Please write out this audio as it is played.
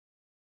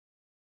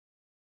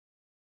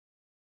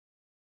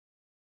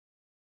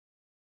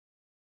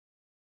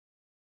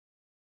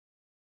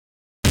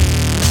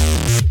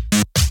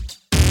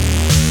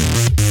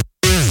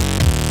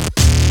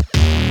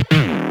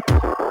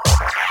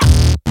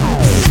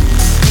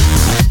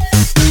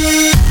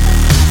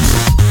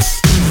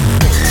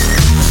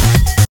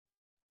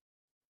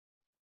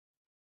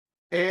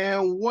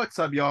And what's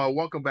up, y'all?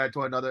 Welcome back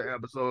to another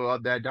episode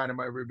of that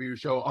Dynamite Review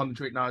Show on the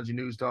Technology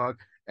News Talk.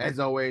 As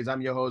always,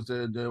 I'm your host,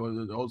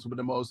 the host with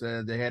the most,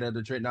 the head of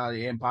the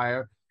Technology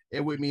Empire.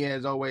 And with me,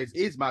 as always,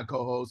 is my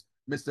co-host,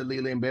 Mr.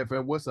 Leland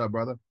Bedford. What's up,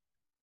 brother?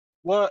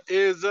 What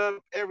is up,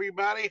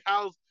 everybody?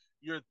 How's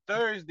your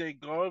Thursday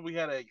going? We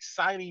had an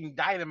exciting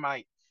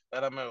dynamite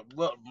that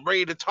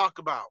ready to talk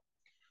about.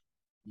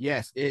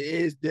 Yes, it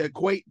is the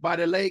Quake by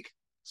the Lake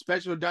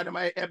special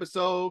Dynamite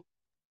episode.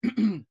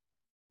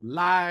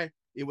 Live.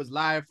 It was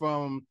live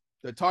from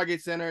the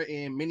Target Center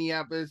in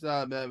Minneapolis,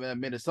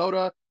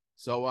 Minnesota.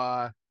 So,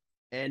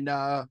 and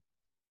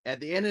at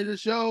the end of the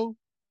show,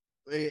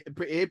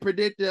 it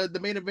predicted the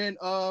main event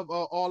of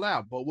All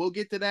Out, but we'll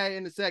get to that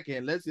in a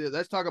second.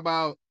 Let's talk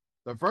about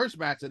the first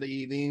match of the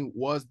evening.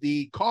 Was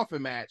the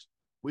coffin match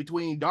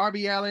between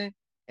Darby Allin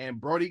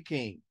and Brody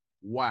King.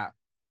 Wow,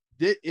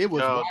 it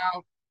was Yo,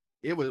 wild.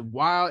 It was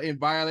wild and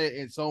violent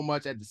and so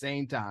much at the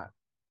same time.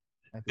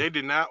 they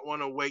did not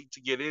want to wait to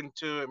get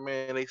into it,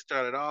 man. They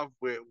started off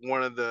with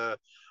one of the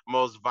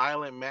most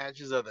violent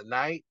matches of the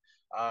night,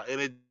 and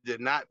it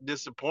did not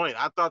disappoint.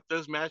 I thought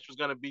this match was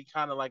going to be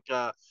kind of like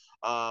a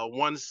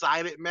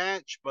one-sided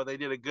match, but they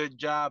did a good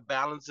job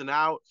balancing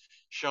out,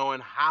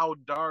 showing how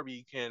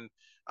Darby can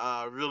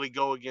really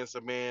go against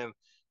a man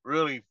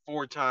really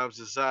four times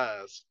his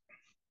size.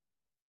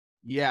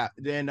 Yeah.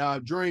 Then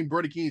during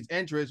Brody King's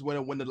entrance,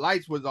 when the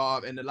lights was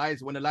off and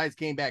when the lights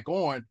came back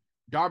on,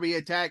 Darby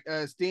attacked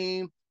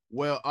Steen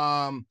with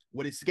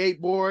his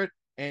skateboard.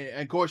 And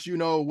of course,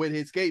 with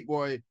his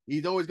skateboard,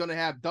 he's always gonna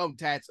have dump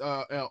tats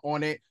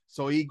on it.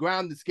 So he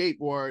ground the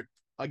skateboard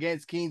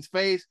against King's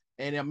face,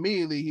 and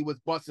immediately he was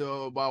busted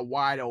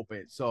wide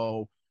open.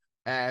 So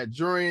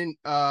during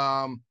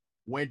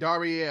when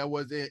Darby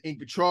was in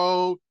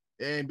control,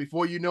 and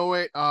before you know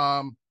it,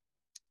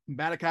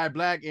 Malachi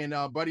Black and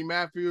Buddy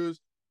Matthews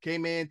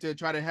came in to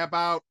try to help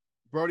out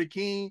Brody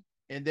King,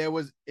 and there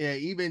was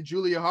even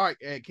Julia Hart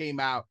came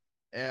out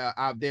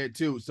there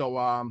too.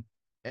 So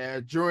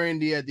during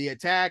the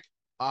attack,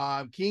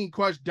 King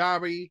crushed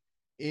Darby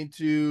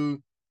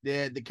into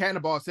the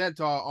Cannonball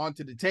Centaur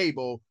onto the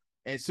table.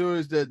 As soon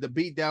as the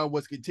beatdown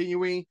was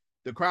continuing,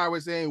 the crowd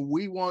was saying,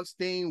 "We want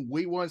Sting,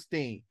 we want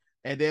Sting."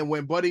 And then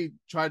when Buddy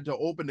tried to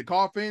open the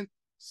coffin,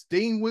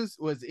 Sting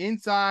was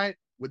inside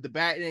with the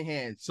bat in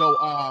hand. So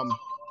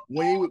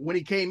when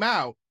he came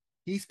out,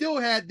 he still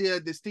had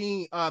the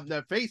Sting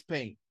the face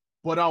paint,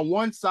 but on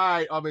one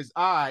side of his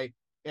eye,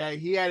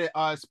 he had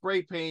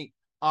spray paint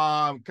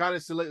kind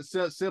of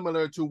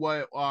similar to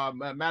what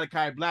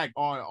Malachi Black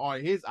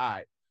on his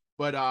eye.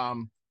 But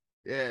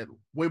yeah,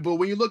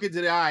 when you look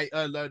into the eye,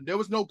 there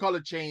was no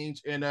color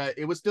change, and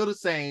it was still the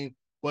same.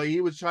 But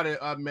he was trying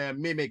to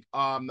mimic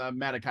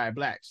Malachi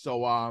Black.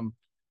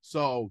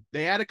 So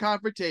they had a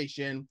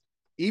confrontation.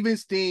 Even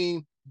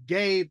Steen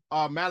gave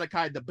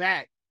Malachi the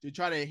bat to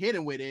try to hit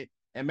him with it,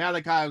 and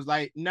Malachi was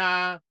like,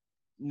 "Nah,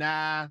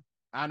 nah,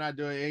 I'm not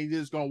doing it." He's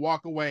just gonna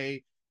walk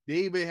away. They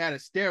even had a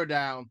stare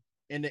down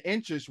in the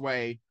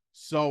entranceway.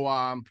 So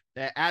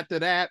after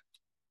that,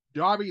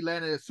 Darby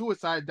landed a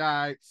suicide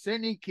dive,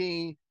 sending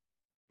King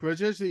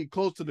positionally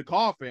close to the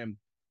coffin.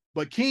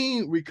 But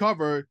King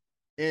recovered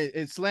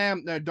and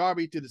slammed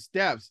Darby to the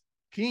steps.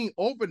 King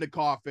opened the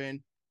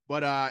coffin,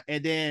 but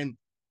and then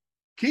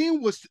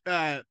King was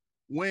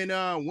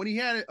when he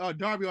had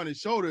Darby on his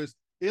shoulders,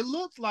 it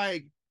looked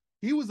like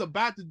he was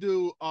about to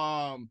do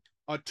a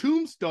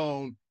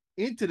tombstone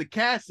into the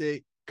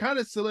casket, kind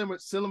of similar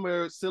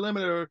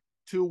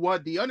to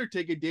what the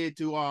Undertaker did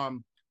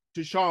to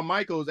Shawn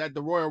Michaels at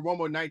the Royal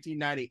Rumble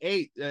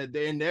 1998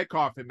 in their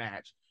coffin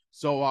match.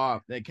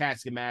 So the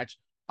casket match.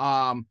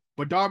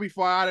 But Darby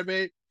fought out of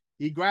it.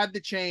 He grabbed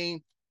the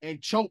chain and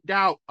choked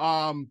out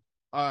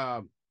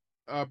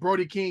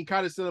Brody King,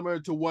 kind of similar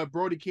to what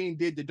Brody King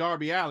did to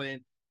Darby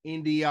Allin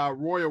in the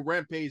Royal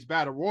Rampage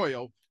Battle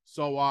Royal.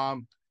 So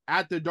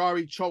after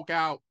Darby choked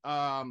out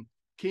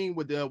King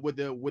with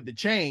the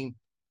chain,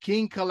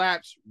 King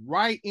collapsed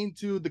right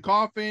into the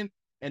coffin,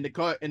 and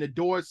the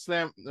door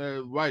slammed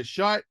right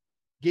shut,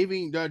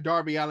 giving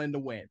Darby Allin the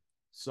win.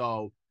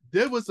 So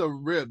this was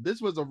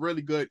a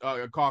really good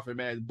coffin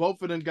match.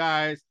 Both of them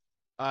guys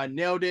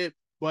nailed it,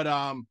 but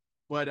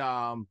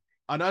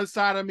another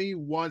side of me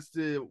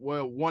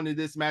wanted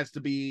this match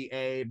to be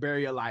a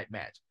very light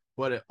match.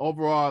 But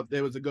overall,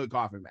 it was a good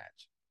coffin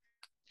match.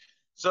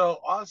 So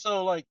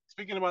also, like,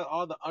 speaking about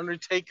all the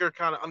Undertaker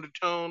kind of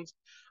undertones,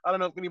 I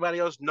don't know if anybody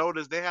else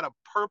noticed they had a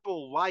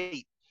purple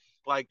light,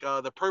 like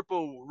the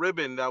purple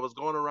ribbon that was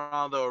going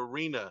around the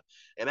arena,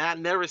 and I had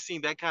never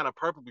seen that kind of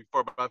purple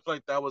before. But I feel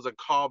like that was a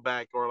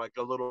callback or like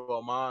a little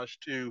homage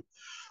to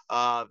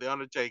the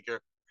Undertaker.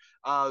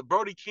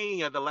 Brody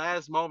King at the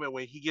last moment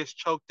when he gets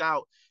choked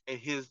out and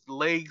his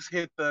legs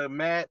hit the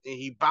mat and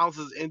he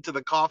bounces into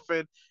the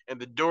coffin and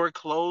the door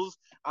closed.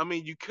 I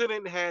mean, you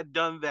couldn't have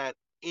done that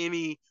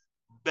any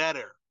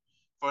better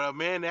For a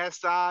man that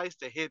size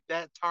to hit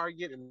that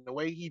target and the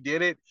way he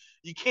did it,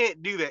 you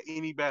can't do that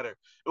any better.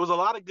 It was a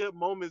lot of good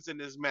moments in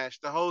this match.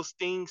 The whole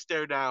Sting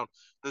stare down,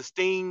 the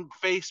Sting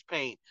face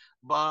paint,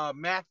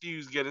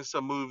 Matthews getting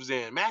some moves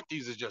in.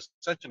 Matthews is just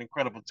such an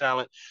incredible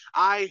talent.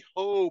 I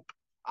hope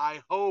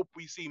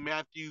we see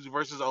Matthews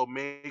versus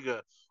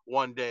Omega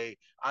one day.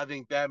 I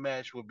think that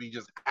match would be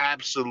just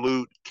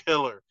absolute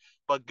killer.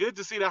 But good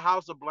to see the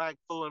House of Black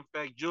full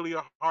effect.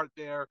 Julia Hart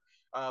there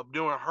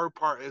doing her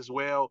part as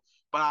well.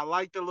 But I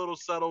like the little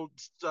subtle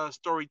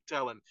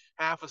storytelling.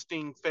 Half a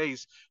Sting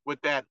face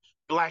with that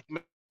black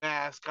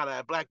mask, kind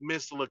of black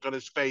mist look on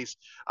his face.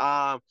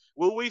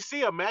 Will we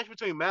see a match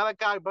between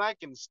Malachi Black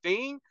and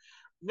Sting?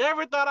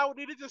 Never thought I would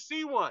needed to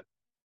see one.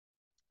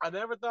 I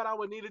never thought I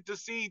would needed to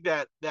see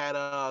that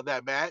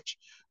match,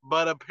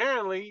 but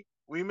apparently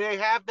we may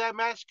have that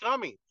match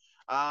coming.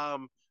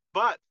 Um,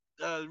 but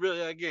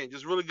really, again,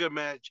 just really good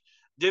match.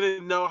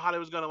 Didn't know how they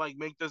was gonna like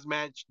make this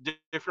match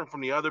different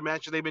from the other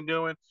matches they've been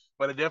doing,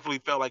 but it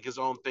definitely felt like his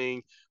own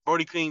thing.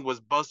 Brody King was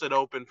busted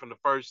open from the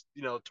first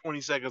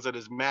 20 seconds of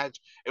this match.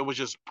 It was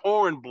just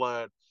pouring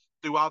blood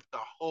throughout the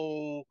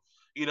whole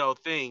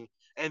thing,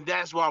 and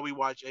that's why we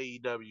watch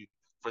AEW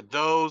for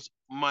those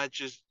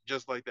matches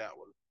just like that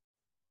one.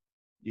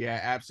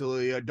 Yeah,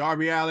 absolutely.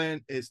 Darby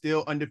Allin is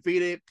still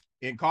undefeated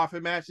in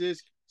coffin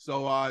matches.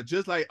 So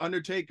just like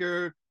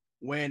Undertaker,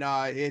 when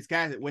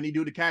he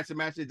do the casting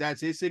matches, that's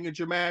his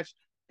signature match.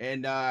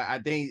 And I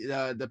think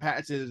the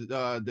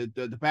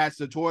pass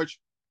the torch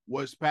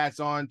was passed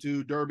on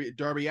to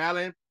Darby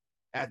Allin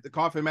at the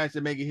coffin match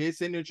to make it his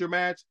signature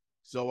match.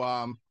 So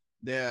I'm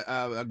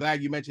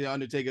glad you mentioned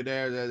Undertaker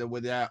there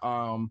with that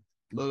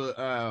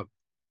little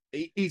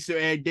Easter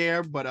egg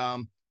there,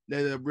 but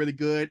they're really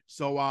good.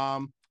 So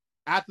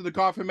after the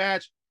coffin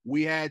match,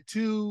 we had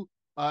two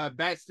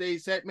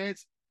backstage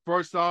segments.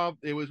 First off,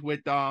 it was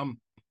with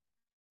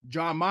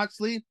Jon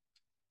Moxley.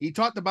 He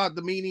talked about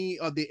the meaning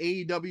of the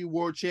AEW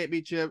World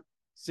Championship,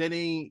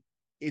 saying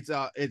it's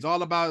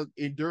all about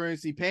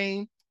endurance and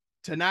pain.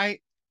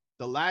 Tonight,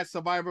 the last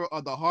survivor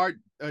of the Heart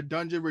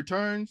Dungeon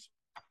returns,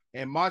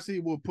 and Moxley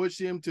will push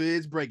him to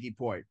his breaking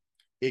point.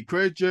 If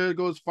Chris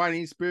Jericho's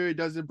fighting spirit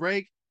doesn't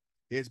break,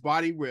 his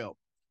body will.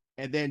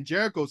 And then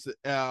Jericho's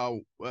a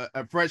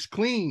fresh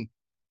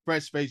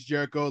face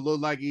Jericho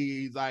looked like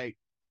he's like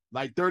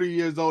 30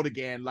 years old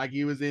again, like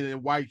he was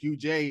in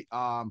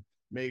Y2J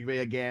maybe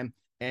again.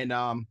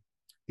 And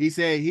he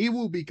said he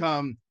will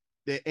become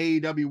the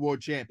AEW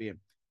World Champion.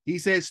 He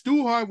said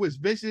Stu Hart was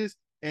vicious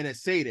and a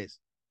sadist,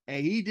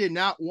 and he did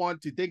not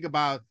want to think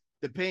about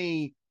the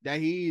pain that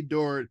he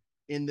endured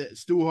in the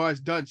Stu Hart's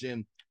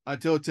dungeon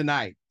until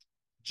tonight.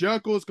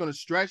 Jericho's going to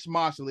stretch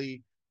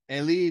Moxley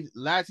and leave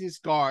lasting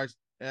scars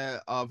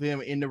of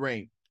him in the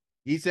ring.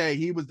 He said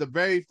he was the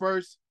very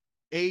first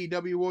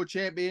AEW World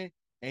Champion,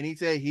 and he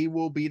said he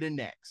will be the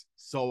next.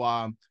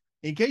 So,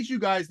 in case you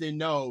guys didn't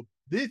know,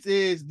 this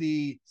is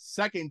the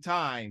second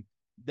time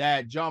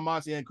that Jon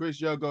Moxley and Chris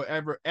Jericho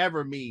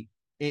ever meet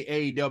in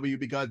AEW,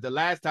 because the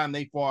last time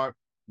they fought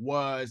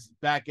was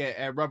back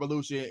at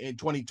Revolution in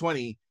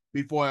 2020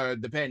 before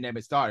the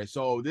pandemic started.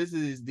 So this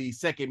is the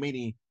second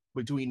meeting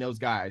between those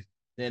guys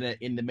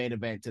in the main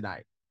event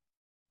tonight.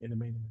 In the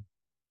main event.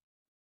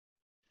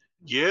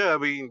 Yeah, I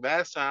mean,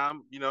 last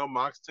time,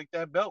 Mox took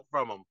that belt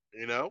from him.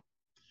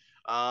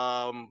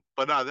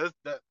 But no,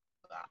 that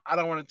I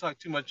don't want to talk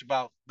too much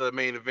about the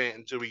main event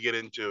until we get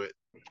into it.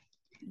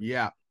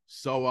 Yeah.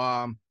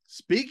 So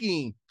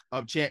speaking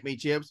of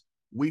championships,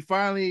 we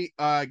finally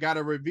got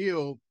a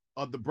reveal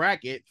of the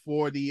bracket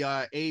for the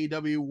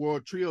AEW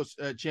World Trios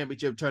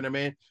Championship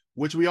tournament,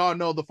 which we all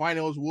know the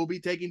finals will be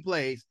taking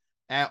place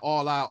at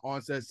All Out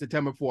on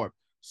September 4th.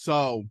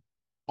 So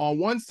on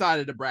one side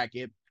of the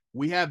bracket,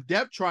 we have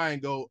Death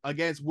Triangle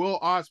against Will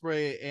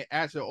Ospreay and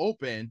Asher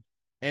Open.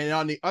 And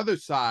on the other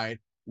side,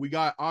 we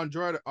got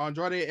Andrade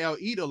El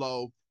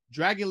Idolo,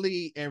 Dragon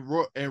Lee, and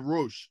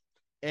Rush.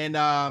 And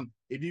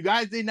if you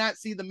guys did not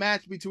see the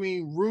match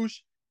between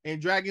Rush and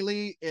Dragon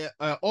Lee,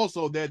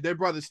 also they're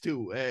brothers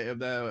too.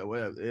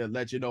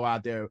 Let you know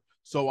out there.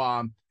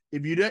 So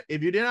if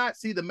you did not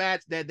see the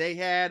match that they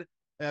had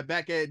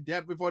back at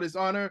Death Before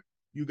Dishonor,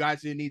 you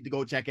guys need to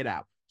go check it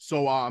out.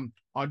 So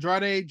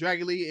Andrade,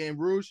 Dragon Lee, and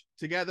Rush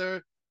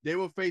together, they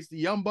will face the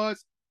Young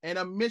Bucks and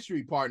a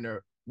mystery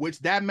partner, which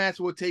that match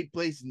will take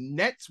place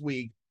next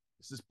week.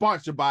 This is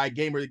sponsored by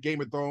Game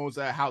of Thrones,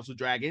 House of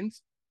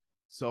Dragons.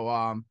 So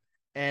on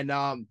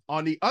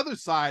the other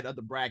side of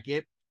the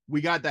bracket,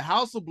 we got the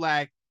House of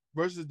Black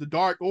versus the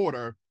Dark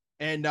Order,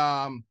 and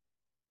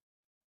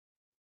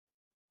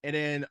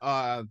then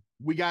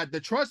we got the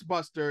Trust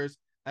Busters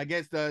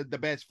against the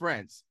Best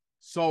Friends.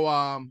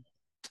 So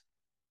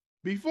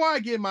before I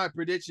give my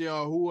prediction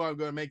on who I'm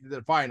going to make it to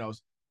the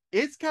finals,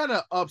 it's kind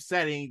of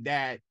upsetting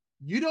that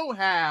you don't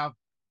have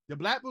the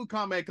Blackpool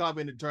Combat Club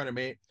in the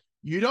tournament.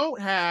 You don't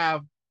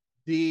have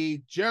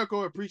the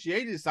Jericho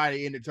Appreciation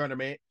Society in the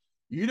tournament.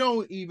 You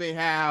don't even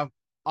have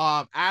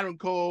Adam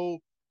Cole,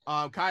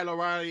 Kyle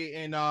O'Reilly,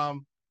 and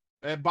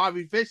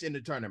Bobby Fish in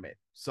the tournament.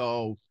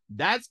 So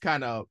that's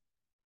kind of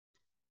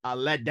a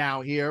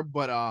letdown here.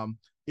 But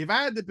if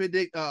I had to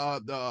predict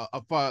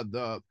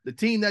the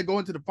team that go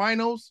into the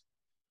finals,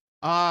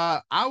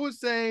 I would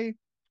say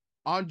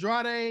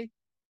Andrade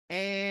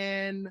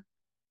and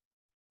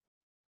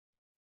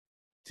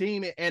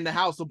team and the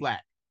House of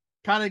Black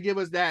kind of give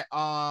us that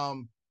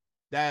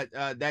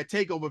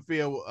takeover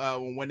feel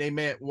when they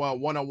met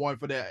one on one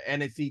for the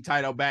NXT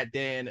title back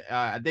then.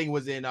 I think it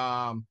was in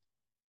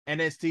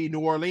NXT New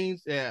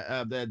Orleans in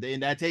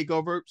that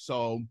takeover.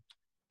 So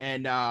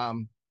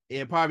and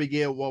it probably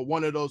give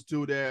one of those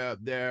two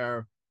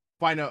their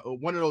final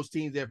one of those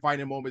teams their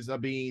final moments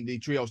of being the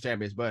trios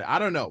champions. But I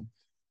don't know.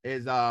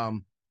 Is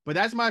but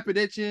that's my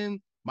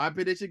prediction. My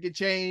prediction can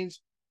change.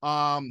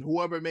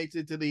 Whoever makes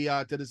it to the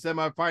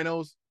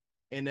semifinals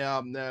and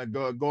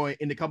going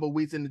in a couple of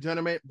weeks in the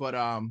tournament. But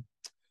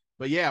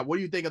yeah, what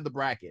do you think of the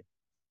bracket?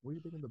 What do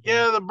you think of the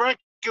bracket? Yeah, the bracket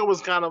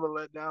was kind of a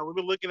letdown. We've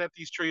been looking at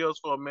these trios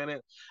for a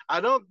minute.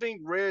 I don't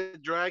think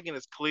Red Dragon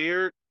is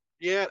cleared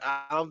yet.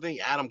 I don't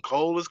think Adam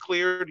Cole is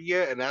cleared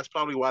yet, and that's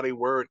probably why they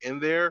weren't in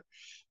there.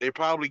 They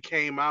probably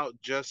came out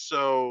just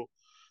so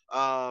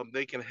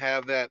they can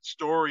have that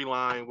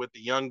storyline with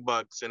the Young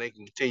Bucks and they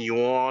can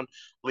continue on,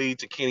 lead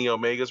to Kenny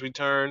Omega's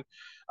return.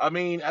 I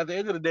mean, at the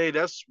end of the day,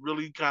 that's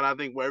really kind of I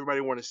think what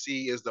everybody want to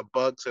see is the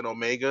Bucks and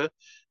Omega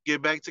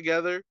get back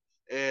together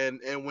and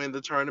win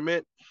the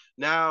tournament.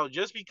 Now,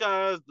 just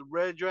because the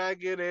Red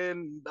Dragon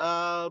and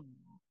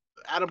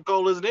Adam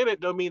Cole isn't in it,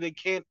 don't mean they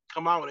can't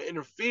come out and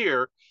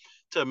interfere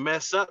to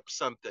mess up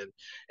something.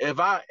 If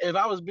I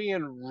was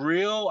being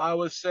real, I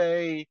would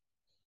say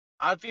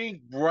I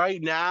think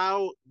right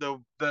now the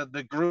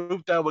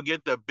group that will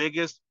get the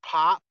biggest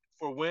pop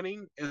for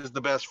winning is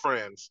the Best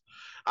Friends.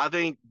 I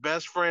think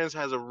Best Friends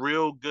has a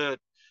real good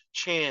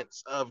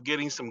chance of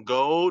getting some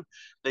gold.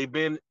 They're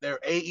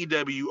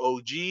AEW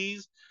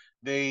OGs.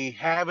 They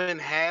haven't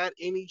had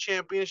any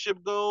championship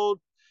gold.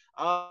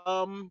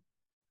 Um,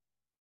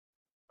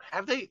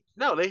 have they?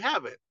 No, they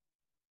haven't.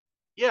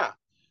 Yeah,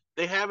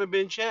 they haven't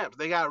been champs.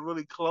 They got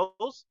really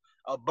close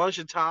a bunch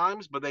of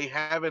times, but they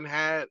haven't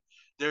had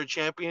their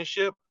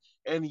championship.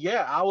 And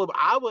yeah, I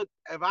would,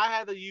 if I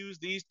had to use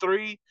these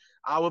three,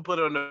 I would put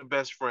it on the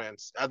Best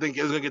Friends. I think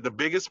it's gonna get the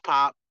biggest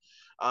pop.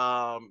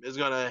 It's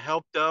gonna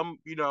help them,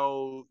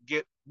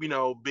 get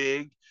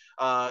big,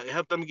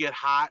 help them get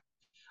hot,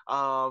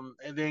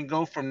 and then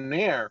go from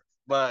there.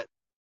 But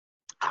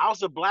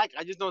House of Black,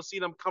 I just don't see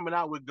them coming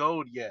out with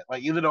gold yet.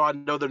 Like, even though I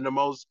know they're the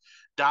most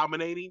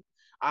dominating,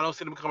 I don't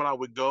see them coming out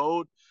with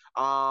gold.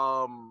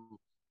 Um,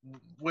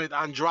 with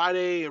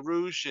Andrade and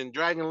Roosh and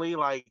Dragon Lee,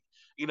 like,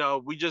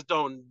 we just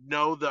don't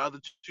know the other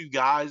two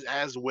guys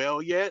as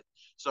well yet.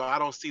 So I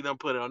don't see them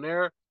put it on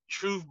there.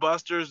 Truth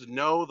Busters,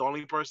 no. The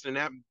only person in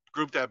that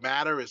group that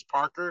matter is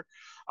Parker.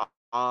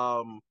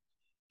 Um,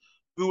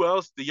 who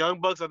else? The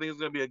Young Bucks, I think is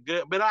going to be a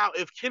good. But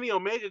if Kenny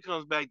Omega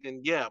comes back,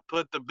 then yeah,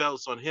 put the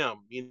belts on him.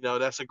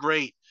 That's a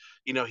great.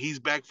 He's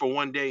back for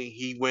one day,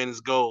 he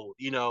wins gold.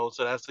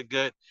 So that's a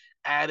good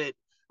added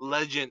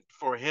legend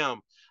for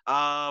him.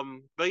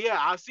 But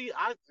yeah,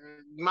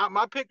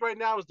 my pick right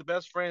now is the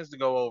Best Friends to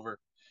go over.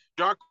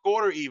 Dark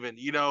Order, even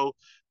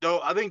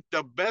though I think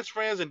the Best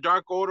Friends and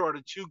Dark Order are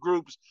the two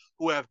groups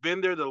who have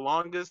been there the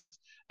longest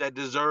that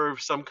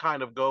deserve some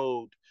kind of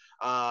gold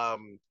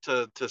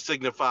to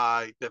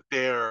signify that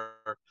they're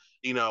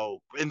in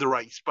the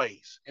right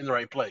space, in the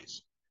right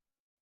place.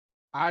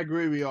 I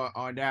agree with you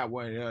on that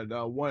one.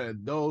 One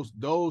of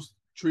those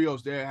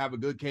trios there have a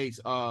good case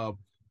of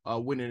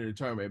winning the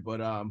tournament.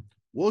 But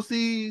we'll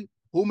see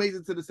who makes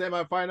it to the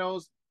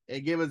semifinals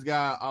and give us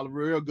a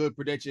real good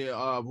prediction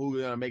of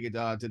who's gonna make it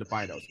to the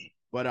finals.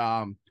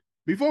 But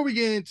before we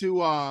get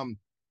into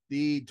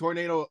the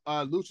Tornado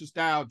Lucha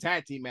style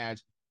tag team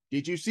match,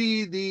 did you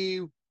see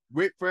the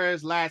Ric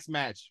Flair's last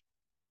match?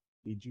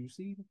 Did you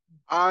see it?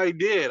 I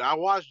did. I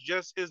watched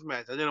just his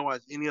match. I didn't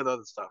watch any of the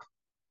other stuff.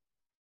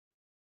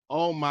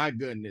 Oh my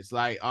goodness!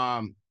 Like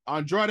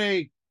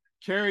Andrade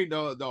carried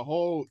the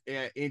whole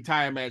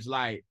entire match.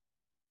 Like,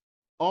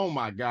 oh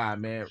my god,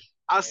 man!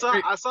 I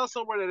saw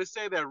somewhere that it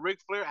said that Ric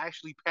Flair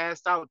actually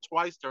passed out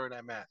twice during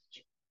that match.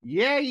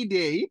 Yeah, he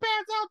did. He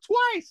passed out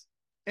twice,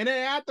 and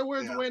then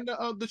afterwards, Yeah. when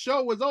the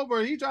show was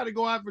over, he tried to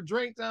go out for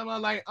drinks. And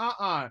I'm like,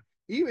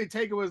 Even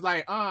Taker was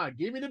like,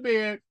 give me the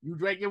beer. You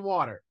drink your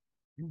water.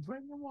 You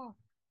drink your water.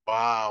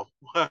 Wow.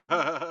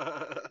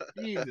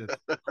 Jesus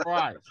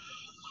Christ.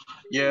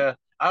 Yeah.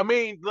 I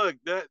mean, look,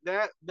 that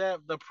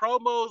the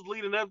promos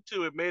leading up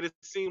to it made it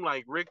seem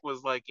like Rick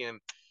was like in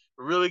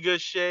really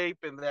good shape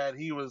and that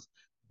he was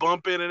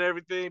bumping and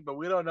everything, but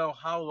we don't know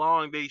how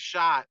long they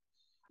shot.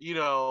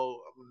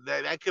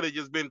 That could have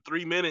just been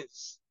 3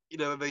 minutes,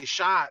 that they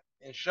shot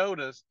and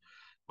showed us.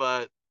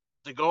 But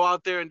to go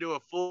out there and do a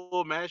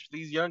full match with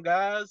these young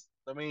guys,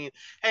 I mean,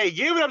 hey,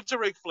 give it up to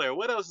Ric Flair.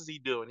 What else is he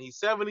doing? He's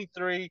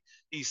 73.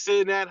 He's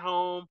sitting at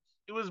home.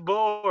 He was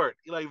bored.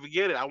 He like,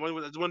 forget it. I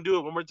just want to do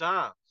it one more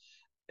time.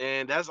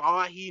 And that's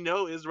all he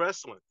know is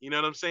wrestling. You know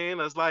what I'm saying?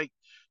 That's like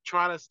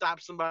trying to stop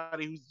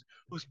somebody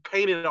who's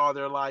painted all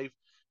their life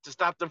to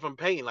stop them from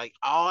painting. Like,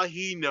 all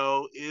he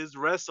know is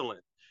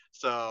wrestling.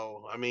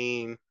 So I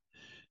mean,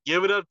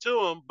 give it up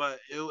to him, but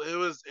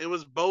it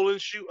was bowl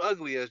and shoot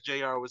ugly, as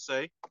Jr. would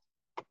say.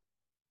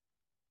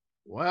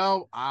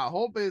 Well, I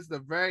hope it's the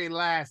very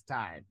last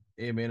time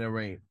him in the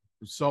ring.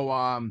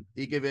 So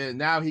he can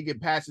now he can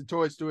pass the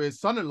torch to his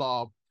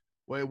son-in-law,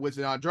 which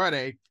is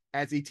Andrade,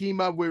 as he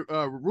team up with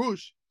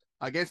Rush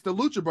against the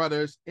Lucha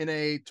Brothers in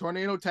a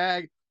tornado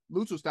tag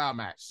Lucha style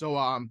match.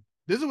 So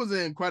this was an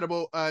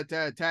incredible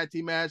tag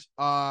team match.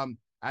 I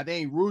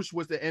think Rush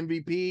was the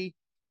MVP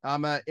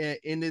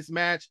in this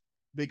match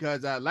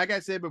because like I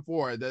said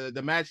before,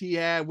 the match he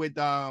had with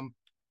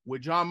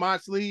John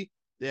Moxley,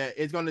 that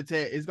it's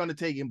gonna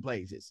take him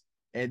places.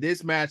 And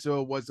this match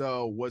was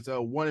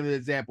one of the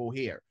example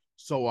here.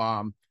 So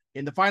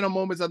in the final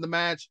moments of the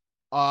match,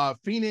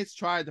 Phoenix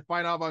tried to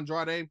fight off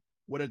Andrade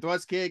with a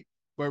thrust kick,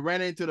 but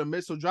ran into the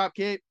missile drop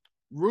kick.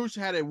 Rush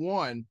had it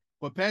won,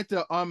 but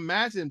Penta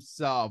unmasked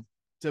himself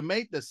to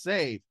make the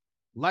save,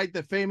 like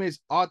the famous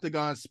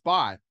Octagon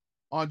spot.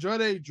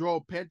 Andrade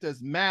drove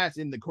Penta's mask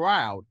in the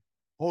crowd.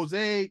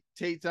 Jose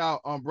takes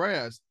out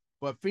Umbreras,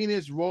 but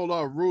Phoenix rolled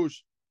up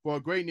Rush for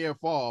a great near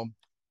fall.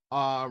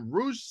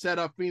 Rush set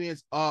up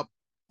Phoenix up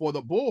for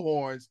the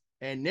bullhorns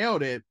and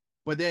nailed it,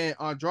 but then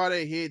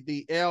Andrade hit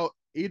the El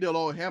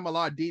Idolo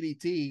Hammerlock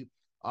DDT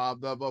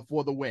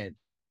for the win.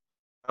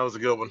 That was a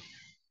good one.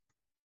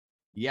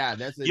 Yeah,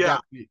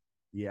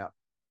 yeah.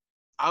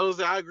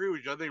 I agree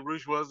with you. I think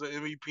Rush was the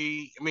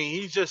MVP. I mean,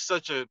 he's just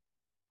such a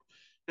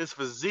his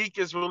physique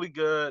is really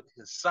good.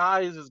 His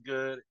size is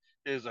good.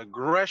 His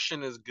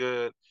aggression is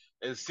good.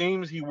 It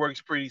seems he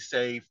works pretty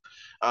safe.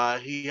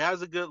 He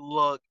has a good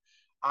look.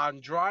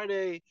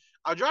 Andrade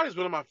is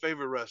one of my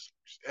favorite wrestlers,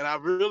 and I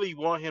really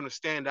want him to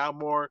stand out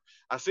more.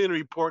 I've seen a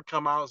report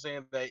come out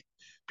saying that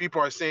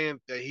people are saying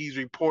that he's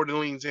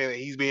reportedly saying that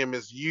he's being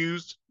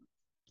misused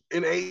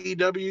in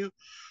AEW,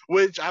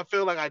 which I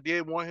feel like I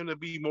did want him to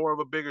be more of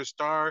a bigger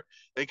star.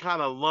 They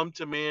kind of lumped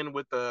him in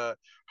with the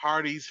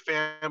Hardy's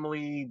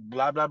family,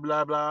 blah blah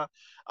blah blah.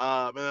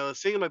 And it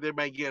seemed like they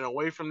might get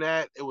away from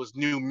that. It was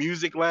new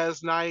music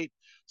last night,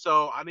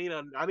 so I need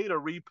a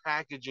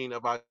repackaging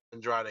of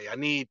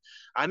Andrade.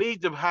 I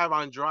need to have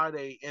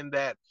Andrade in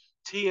that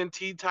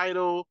TNT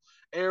title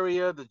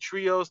area, the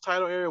trios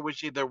title area,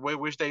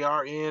 which they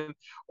are in,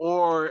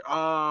 or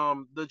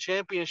the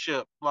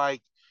championship.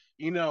 Like,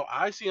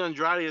 I see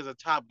Andrade as a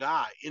top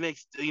guy.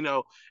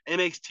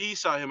 NXT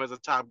saw him as a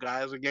top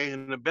guy as they gave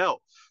him the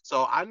belt.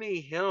 So I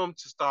need him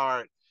to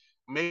start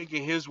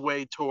making his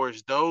way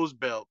towards those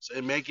belts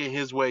and making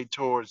his way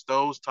towards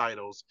those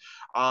titles.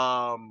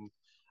 Because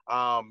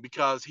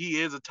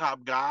he is a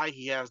top guy.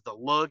 He has the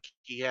look,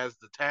 he has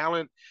the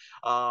talent.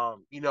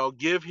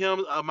 Give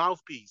him a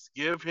mouthpiece.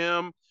 Give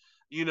him,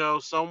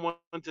 someone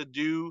to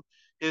do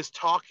his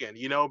talking.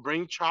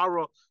 Bring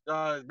Charo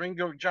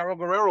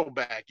Guerrero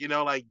back.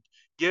 Like,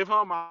 give him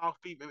a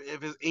mouthpiece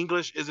if his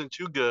English isn't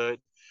too good.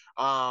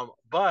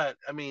 But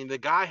I mean, the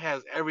guy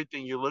has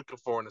everything you're looking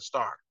for in a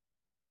star.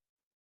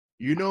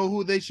 You know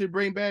who they should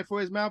bring back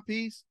for his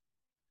mouthpiece?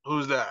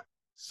 Who's that?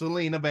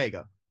 Zelina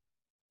Vega.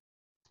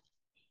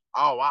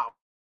 Oh wow,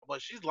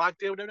 but she's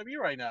locked in with WWE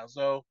right now,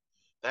 so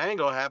that ain't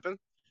gonna happen.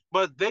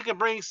 But they can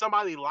bring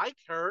somebody like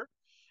her.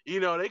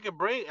 They can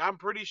bring. I'm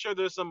pretty sure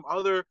there's some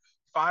other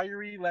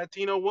fiery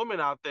Latino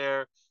woman out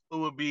there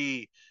who would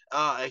be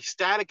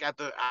ecstatic at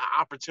the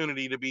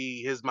opportunity to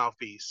be his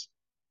mouthpiece.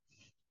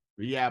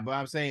 Yeah, but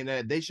I'm saying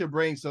that they should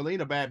bring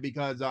Zelina back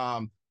because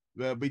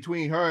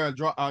between her and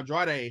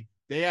Andrade,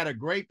 they had a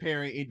great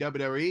pairing in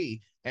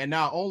WWE, and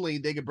not only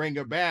they could bring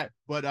her back,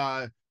 but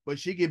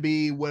she could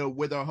be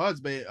with her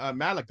husband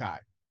Malachi.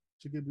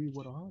 She could be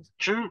with her husband.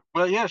 True,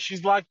 but yeah,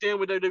 she's locked in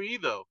with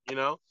WWE though.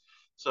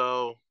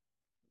 So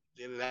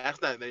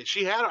that's not.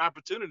 She had an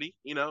opportunity.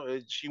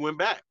 She went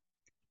back.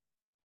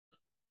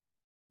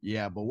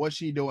 Yeah, but what's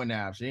she doing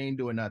now? She ain't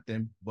doing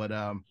nothing. But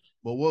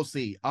we'll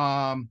see.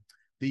 The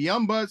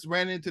Young Bucks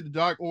ran into the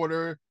Dark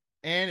Order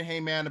and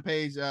Heyman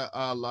Page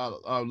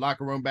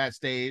locker room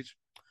backstage.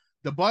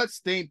 The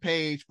Bucks thanked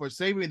Page for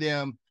saving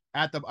them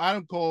after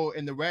Adam Cole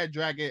and the Red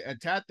Dragon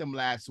attacked them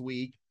last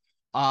week.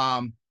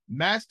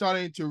 Matt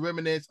starting to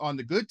reminisce on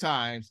the good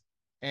times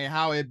and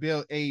how it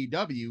built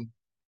AEW.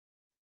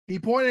 He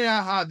pointed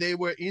out how they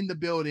were in the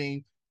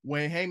building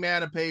when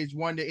Heyman Page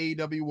won the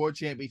AEW World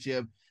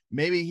Championship.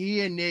 Maybe he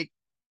and Nick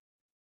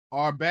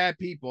are bad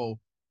people,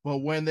 but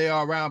when they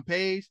are around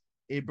Page,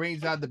 it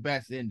brings out the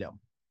best in them.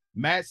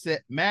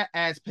 Matt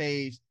asked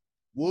Page,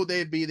 will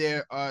they be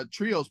their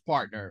trios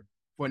partner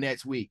for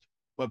next week?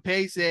 But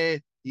Page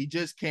said he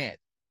just can't.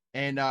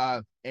 And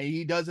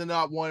he does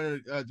not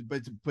want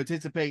to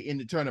participate in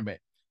the tournament.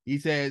 He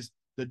says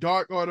the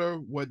Dark Order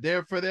were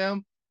there for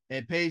them,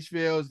 and Page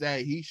feels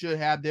that he should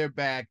have their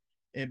back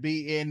and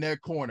be in their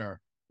corner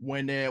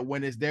when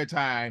it's their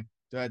time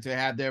to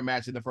have their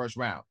match in the first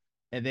round.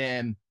 And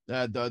then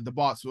the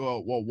Bucks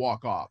will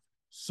walk off.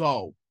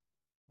 So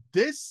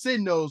this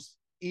signals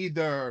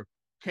either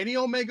Kenny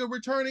Omega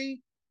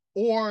returning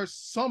or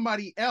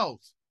somebody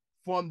else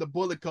from the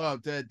Bullet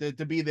Club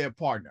to be their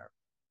partner.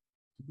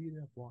 To be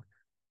their partner.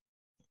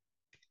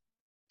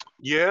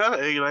 Yeah,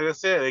 like I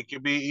said, it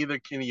could be either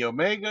Kenny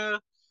Omega,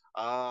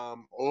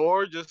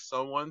 or just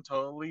someone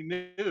totally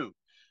new.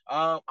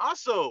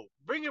 Also,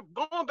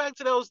 going back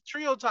to those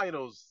trio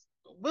titles.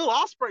 Will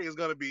Ospreay is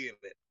gonna be in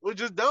it,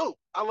 which is dope.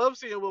 I love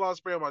seeing Will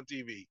Ospreay on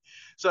TV.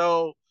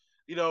 So,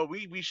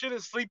 we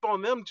shouldn't sleep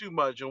on them too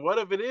much. And what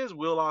if it is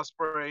Will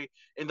Ospreay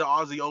in the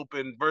Aussie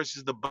Open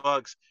versus the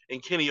Bucks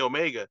and Kenny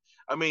Omega?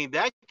 I mean,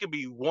 that could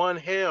be one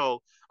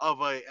hell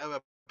of a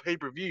pay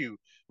per view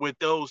with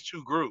those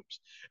two groups.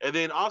 And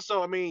then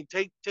also, I mean,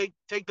 take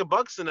the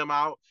Bucks and them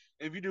out.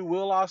 If you do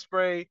Will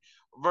Ospreay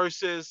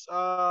versus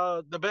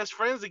the Best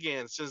Friends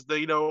again, since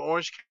the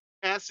Orange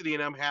Cassidy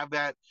and them have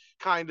that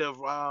kind of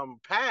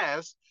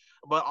past,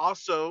 but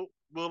also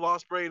Will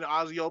Ospreay and the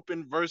Aussie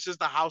Open versus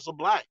the House of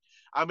Black.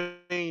 I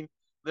mean,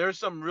 there's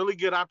some really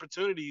good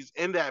opportunities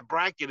in that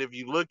bracket if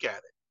you look at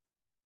it.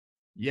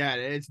 Yeah,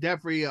 it's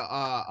definitely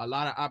a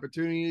lot of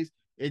opportunities.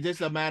 It's just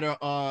a matter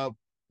of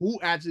who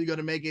actually going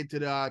to make it to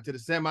the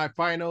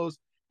semifinals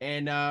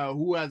and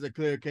who has a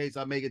clear case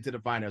on making it to the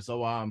final.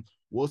 So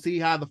we'll see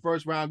how the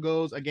first round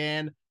goes.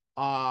 Again,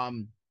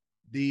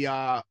 the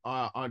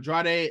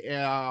Andrade,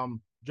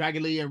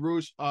 Dragon Lee and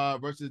Rush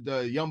versus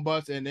the Young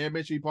Bucks and their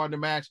mystery partner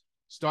match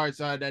starts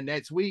the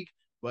next week.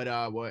 But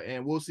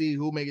and we'll see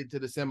who make it to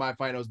the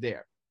semifinals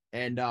there.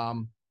 And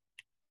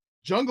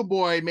Jungle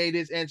Boy made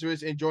his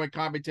entrance in joint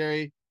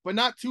commentary, but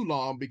not too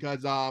long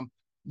because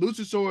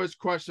Luchasaurus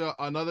crushed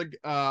another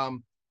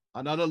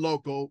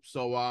local.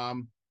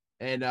 So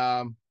it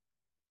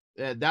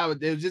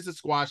was just a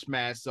squash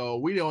match, so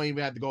we don't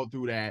even have to go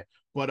through that.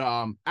 But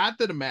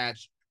after the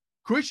match,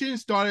 Christian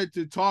started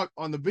to talk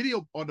on the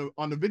video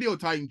on the video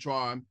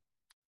Titantron.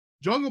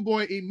 Jungle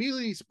Boy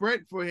immediately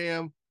sprint for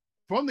him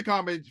from the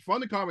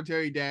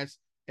commentary desk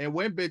and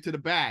went bit to the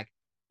back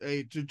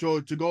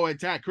to go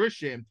attack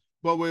Christian,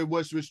 but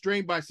was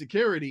restrained by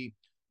security.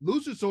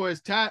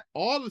 Luchasaurus tapped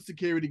all the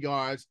security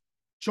guards,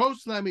 choke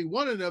slamming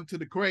one of them to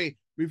the crate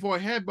before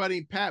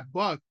headbutting Pat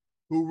Buck,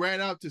 who ran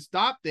up to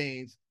stop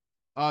things.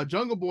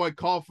 Jungle Boy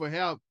called for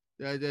help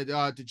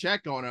to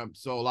check on him.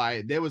 So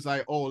like they was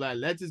like, oh,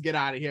 let's just get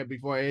out of here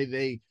before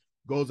anything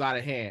goes out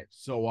of hand.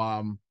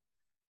 So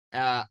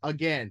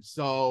again,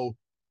 so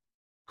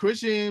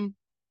Christian,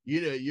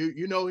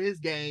 you know his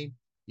game.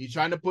 He's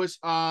trying to push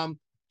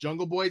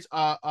Jungle Boy's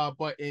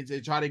buttons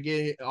and try to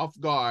get off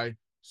guard.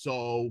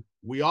 So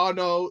we all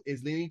know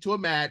it's leading to a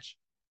match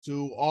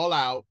to All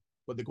Out.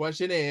 But the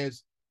question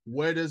is,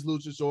 where does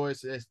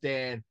Luchasaurus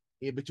stand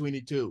in between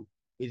the two?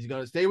 Is he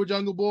going to stay with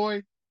Jungle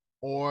Boy,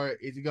 or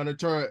is he going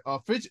to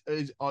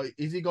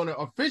is he going to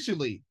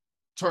officially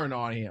turn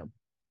on him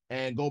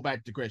and go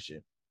back to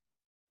Christian?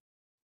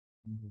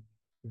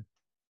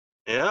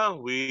 Yeah,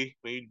 we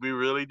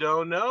really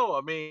don't know.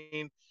 I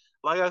mean,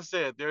 like I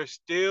said, they're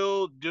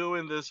still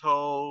doing this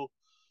whole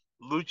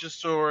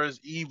Luchasaurus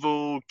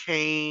evil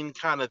Kane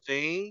kind of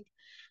thing.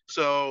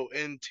 So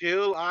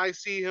until I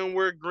see him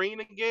wear green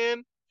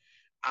again,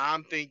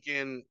 I'm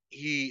thinking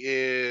he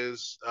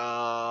is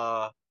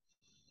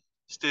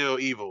still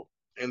evil,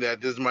 and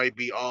that this might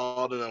be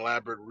all an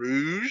elaborate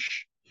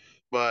rouge.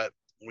 But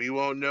we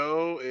won't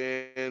know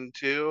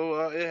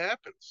until it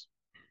happens.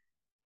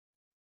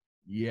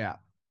 Yeah,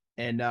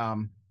 and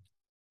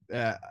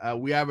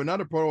we have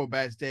another promo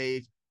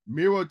backstage.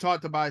 Miro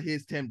talked about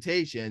his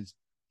temptations.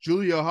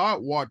 Julia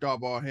Hart walked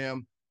up on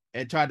him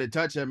and tried to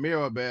touch a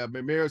Miro, but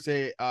Miro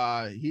said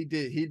he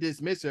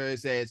dismissed her and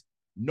says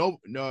no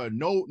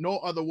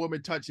other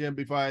woman touched him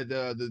before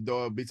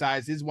the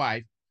besides his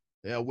wife,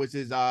 which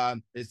is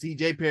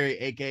CJ Perry,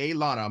 aka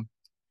Lana,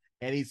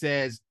 and he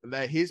says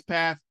that his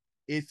path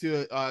is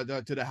to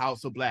the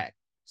House of Black.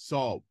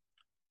 So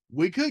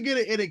we could get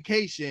an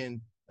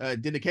indication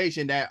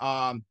that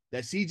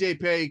that CJ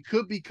Perry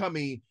could be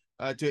coming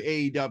to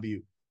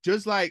AEW,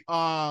 just like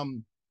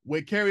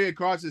when Karrion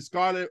Kross and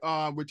Scarlett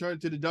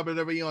returned to the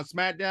WWE on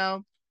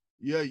SmackDown.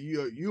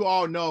 You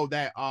all know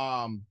that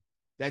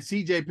that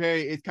CJ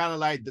Perry is kind of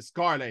like the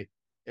Scarlett.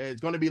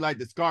 It's going to be like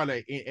the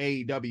Scarlett in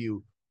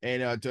AEW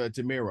and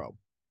to Miro.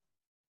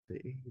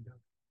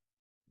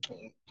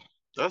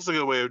 That's a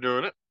good way of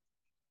doing it.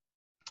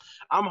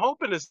 I'm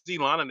hoping to see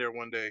Lana there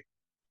one day.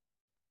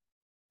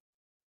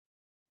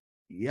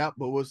 Yep,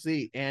 but we'll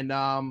see. And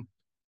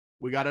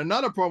we got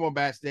another promo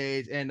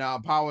backstage, and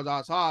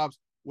Powerhouse Hobbs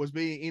was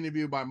being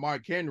interviewed by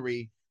Mark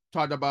Henry,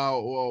 talked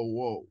about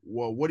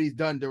what he's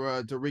done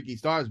to Ricky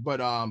Starks.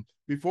 But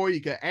before he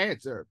could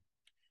answer,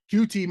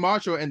 QT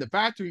Marshall and the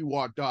Factory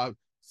walked up,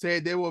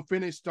 said they will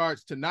finish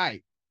Starks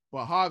tonight.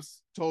 But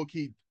Hobbs told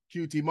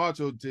QT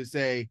Marshall to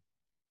say,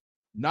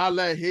 not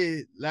let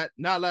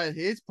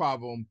his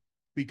problem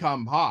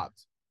become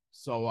Hobbs.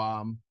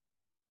 So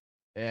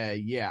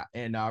yeah,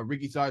 and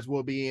Ricky Starks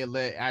will be in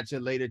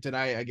action later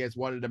tonight against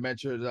one of the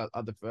members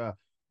of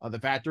the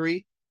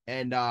Factory,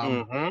 and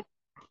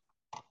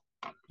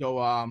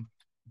so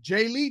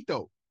Jay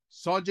Lethal,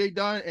 Sanjay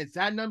Dunn, and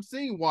Satnam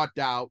Singh walked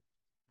out.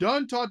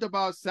 Dunn talked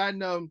about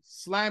Satnam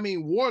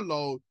slamming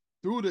Wardlow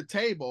through the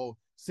table,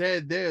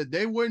 said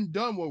they weren't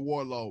done with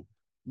Wardlow.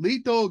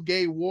 Lethal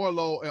gave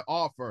Wardlow an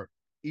offer.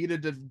 either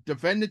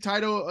defend the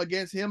title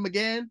against him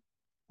again,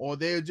 or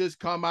they'll just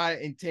come out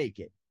and take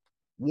it.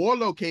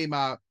 Wardlow came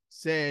out,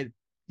 said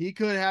he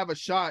could have a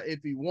shot if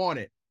he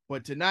wanted,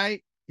 but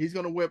tonight he's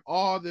gonna whip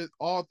all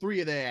three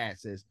of their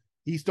asses.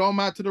 He stormed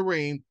out to the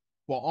ring,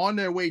 but on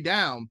their way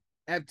down,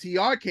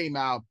 FTR came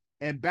out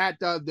and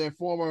backed up their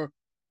former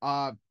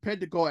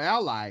Pinnacle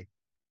ally,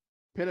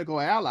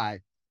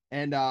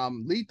 and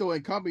Lethal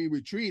and company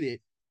retreated.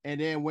 And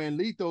then when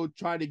Lethal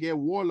tried to get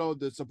Wardlow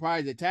the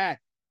surprise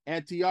attack,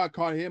 FTR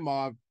caught him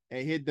off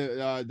and hit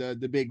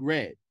the big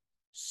red.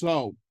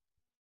 So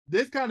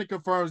this kind of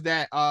confirms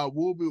that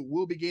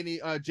we'll be getting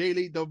Jay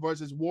Lethal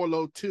versus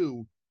Wardlow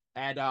 2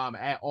 at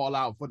All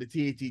Out for the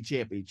TNT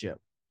Championship.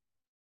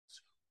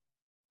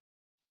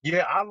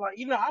 Yeah,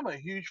 I'm a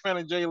huge fan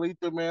of Jay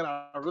Lethal, man.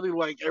 I really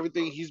like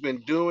everything he's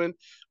been doing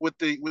with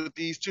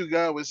these two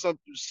guys, with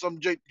some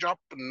Jake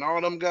dropping and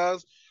all them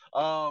guys.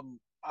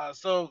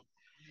 So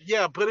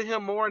yeah, putting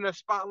him more in the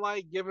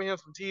spotlight, giving him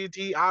some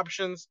TNT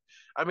options.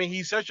 I mean,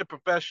 he's such a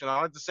professional.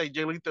 I like to say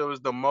Jay Lethal is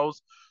the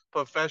most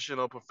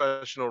professional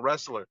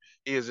wrestler.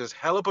 He is just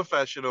hella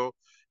professional.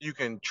 You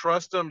can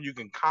trust him. You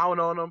can count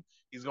on him.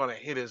 He's gonna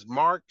hit his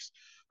marks.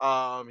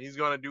 He's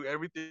gonna do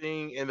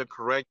everything in the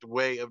correct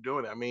way of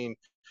doing it.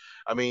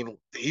 I mean,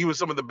 he was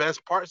some of the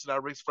best parts that I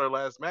Ric Flair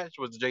last match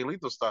was the Jay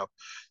Lethal stuff.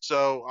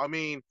 So, I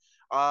mean,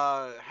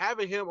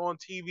 having him on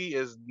TV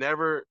is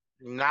never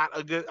not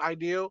a good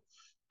idea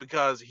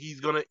because he's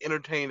going to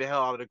entertain the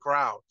hell out of the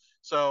crowd.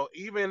 So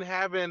even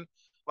having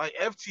like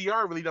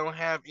FTR really don't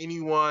have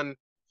anyone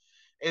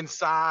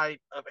inside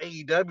of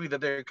AEW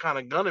that they're kind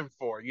of gunning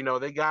for. You know,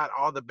 they got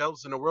all the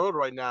belts in the world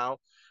right now,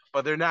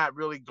 but they're not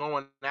really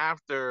going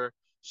after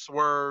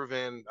Swerve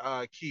and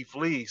Keith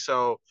Lee.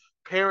 So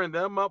pairing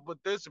them up with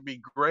this would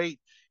be great.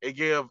 It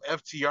gave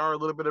FTR a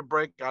little bit of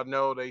break. I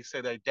know they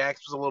said that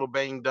Dax was a little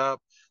banged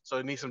up, so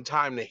they need some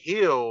time to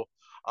heal.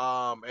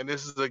 And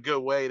this is a good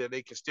way that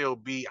they can still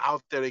be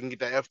out there. They can get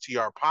that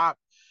FTR pop.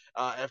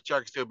 FTR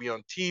can still be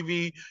on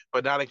TV,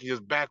 but now they can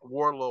just back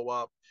Wardlow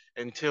up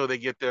until they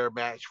get their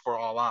match for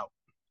All Out.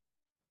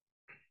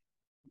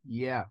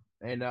 Yeah,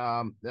 and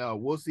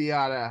we'll see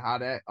how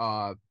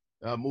that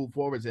move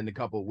forwards in a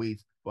couple of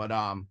weeks. But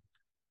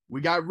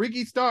we got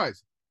Ricky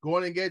Starks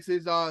going against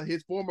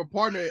his former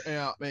partner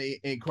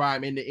in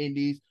crime in the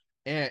Indies,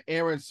 and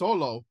Aaron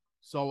Solo.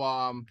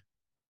 So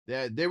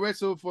they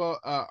wrestled for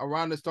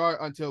around the start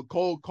until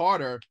Cole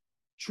Carter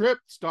trip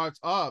starts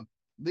up,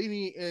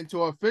 leading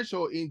into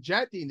official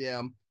injecting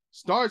them.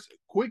 Starks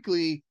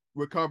quickly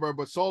recover,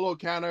 but Solo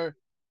counter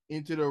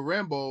into the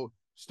Rambo.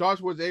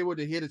 Starks was able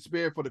to hit a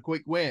spear for the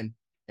quick win.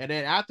 And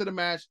then after the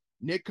match,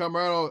 Nick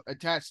Comoroto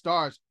attacked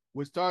Starks,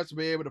 with Starks to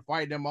be able to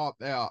fight them off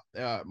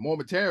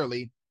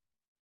momentarily.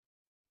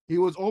 He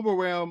was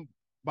overwhelmed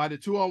by the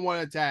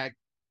 2-on-1 attack,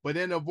 but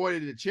then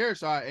avoided the chair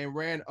shot and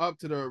ran up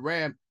to the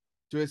ramp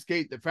to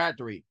escape the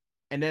factory.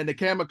 And then the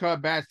camera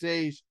cut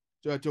backstage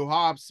to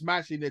Hobbs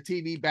smashing the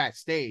TV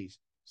backstage.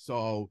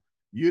 So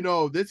you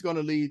know this is going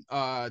to lead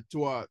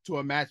to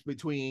a match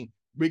between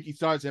Ricky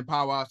Starks and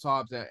Powerhouse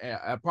Hobbs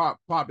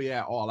probably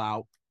at All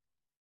Out.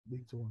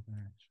 Lead to a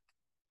match.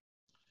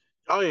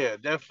 Oh yeah,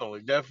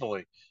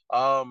 definitely.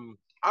 I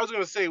was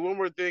gonna say one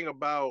more thing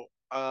about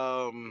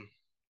the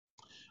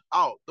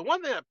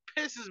one that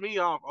pisses me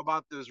off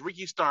about this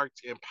Ricky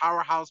Starks and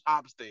Powerhouse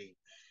Hobbs thing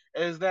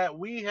is that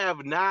we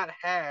have not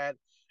had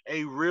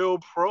a real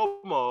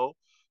promo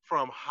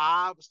from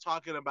Hobbs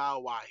talking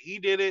about why he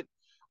did it.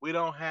 We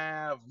don't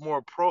have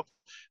more pro.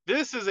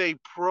 This is a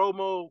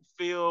promo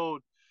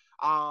filled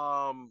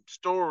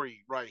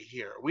story right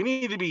here. We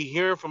need to be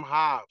hearing from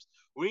Hobbs.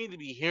 We need to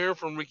be hearing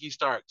from Ricky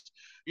Starks.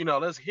 You know,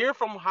 let's hear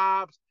from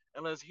Hobbs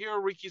and let's hear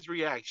Ricky's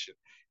reaction.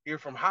 Hear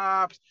from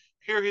Hobbs,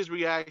 hear his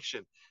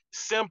reaction.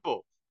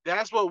 Simple.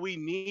 That's what we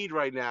need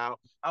right now.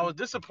 I was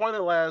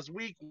disappointed last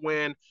week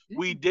when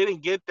we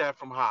didn't get that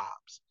from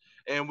Hobbs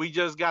and we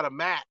just got a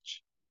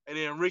match and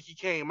then Ricky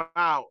came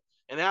out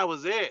and that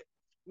was it.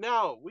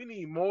 No, we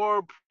need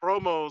more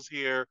promos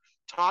here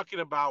talking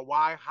about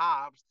why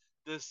Hobbs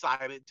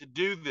decided to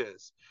do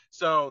this.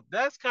 So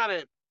that's kind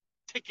of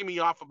ticking me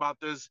off about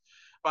this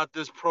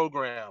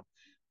program.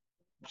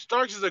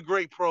 Starks is a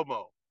great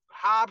promo.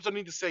 Hobbs don't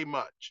need to say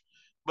much,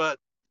 but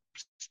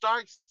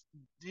Starks,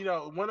 you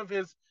know, one of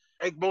his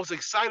most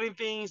exciting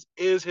things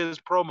is his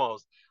promos.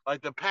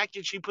 Like the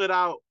package they put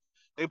out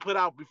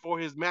before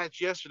his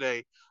match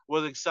yesterday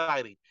was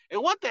exciting.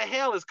 And what the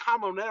hell is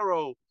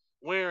Camonero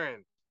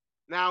wearing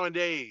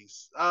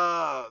nowadays?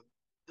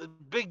 The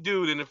big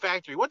dude in the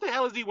factory. What the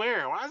hell is he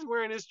wearing? Why is he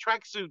wearing this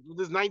tracksuit with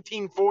this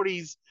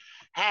 1940s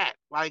hat?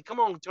 Like,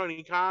 come on,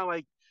 Tony Khan.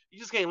 Like, you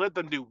just can't let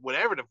them do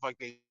whatever the fuck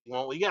they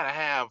want. You gotta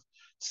have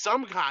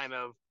some kind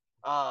of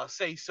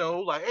say so.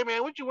 Like, hey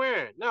man, what you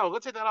wearing? No,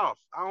 let's take that off.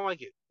 I don't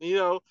like it.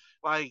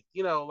 Like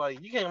you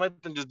can't let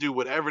them just do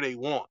whatever they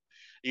want.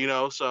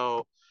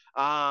 So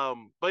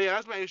but yeah,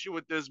 that's my issue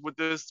with this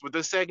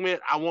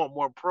segment. I want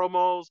more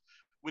promos.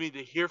 We need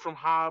to hear from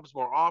Hobbs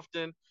more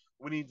often.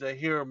 We need to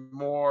hear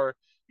more,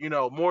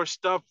 more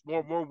stuff,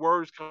 more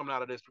words coming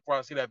out of this before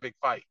I see that big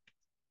fight.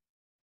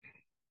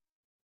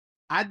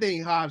 I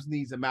think Hobbs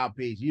needs a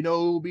mouthpiece. You know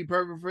who would be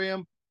perfect for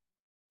him?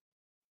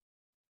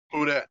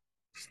 Who that?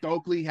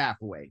 Stokely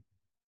Hathaway.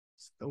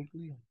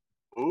 Stokely.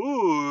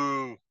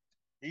 Ooh,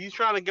 he's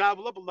trying to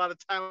gobble up a lot of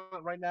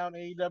talent right now in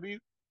AEW.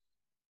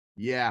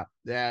 Yeah.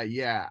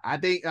 I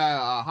think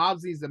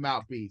Hobbs needs the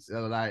mouthpiece.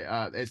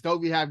 And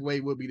Stokely Hathaway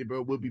would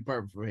be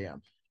perfect for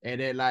him. And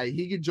then like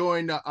he could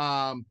join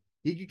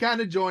he could kind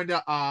of join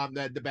the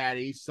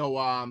baddies.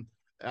 So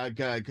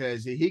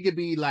because he could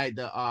be like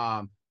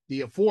the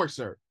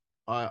enforcer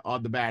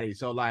of the baddies.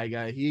 So like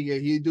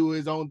he do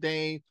his own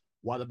thing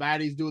while the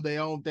baddies do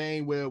their own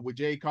thing with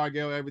Jay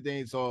Cargill,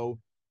 everything. So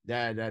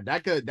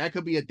that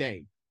could be a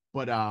thing.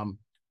 But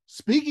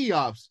speaking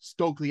of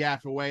Stokely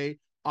Hathaway,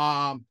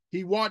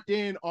 he walked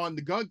in on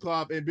the Gun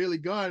Club and Billy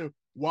Gunn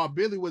while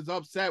Billy was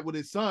upset with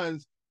his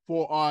sons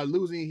for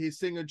losing his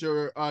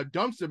signature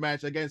dumpster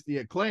match against the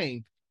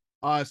Acclaim.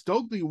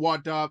 Stokely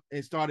walked up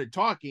and started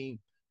talking,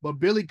 but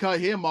Billy cut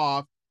him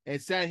off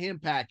and sent him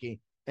packing.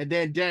 And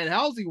then Dan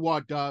Halsey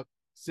walked up,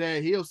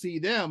 said he'll see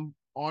them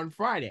on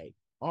Friday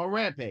on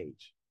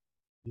Rampage.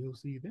 He'll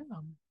see them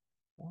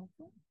on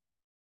Friday.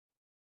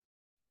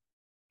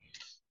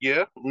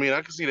 Yeah, I mean,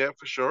 I can see that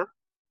for sure.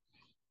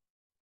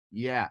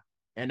 Yeah.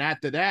 And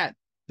after that,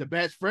 the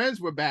best friends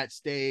were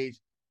backstage,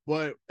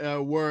 but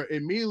were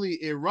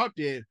immediately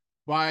erupted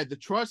by the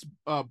Trust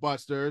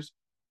Busters.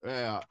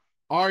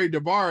 Ari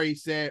Daivari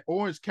said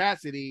Orange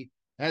Cassidy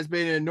has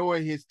been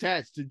ignoring his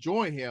text to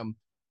join him,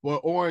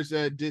 but Orange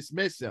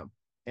dismissed him.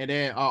 And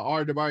then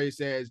Ari Daivari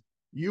says,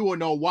 "You will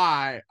know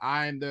why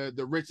I'm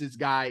the richest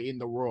guy in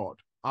the world."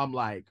 I'm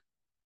like,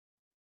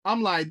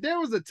 there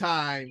was a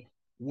time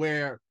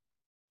where,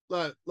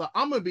 look,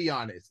 I'm gonna be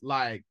honest,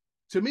 like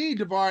to me,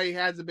 Daivari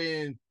hasn't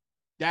been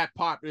that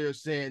popular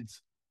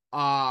since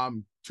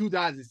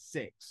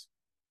 2006.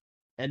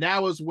 And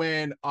that was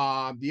when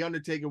The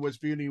Undertaker was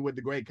feuding with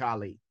the Great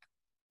Khali.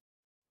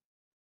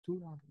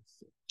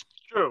 2006.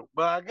 True,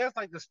 but I guess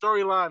like the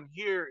storyline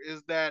here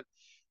is that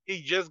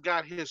he just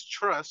got his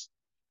trust,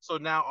 so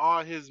now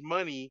all his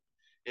money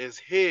is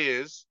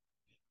his.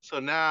 So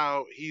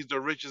now he's the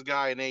richest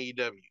guy in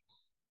AEW.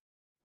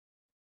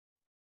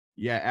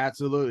 Yeah,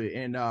 absolutely.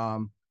 And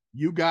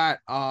you got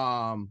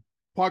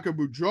Parker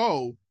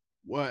Boudreaux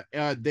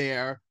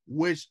there,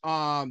 which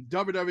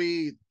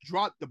WWE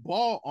dropped the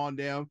ball on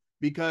them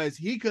because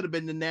he could have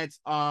been the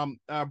next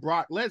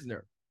Brock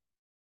Lesnar.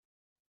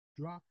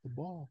 Drop the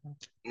ball. Huh?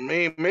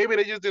 Maybe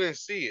they just didn't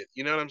see it.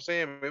 You know what I'm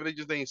saying? Maybe they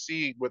just didn't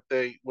see what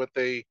they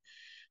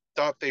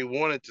thought they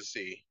wanted to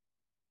see.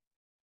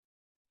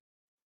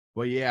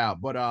 But yeah,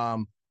 but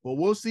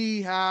we'll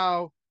see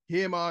how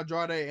him,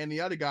 Andrade, and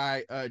the other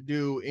guy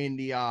do in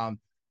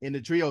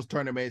the trios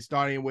tournament,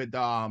 starting with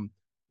the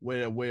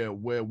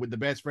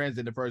best friends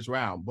in the first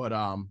round. But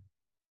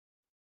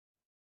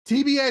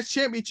TBS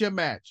championship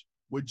match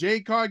with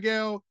Jade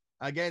Cargill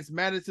against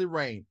Madison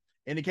Rayne.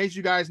 And in case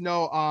you guys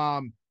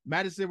know,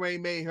 Madison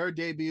Rayne made her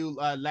debut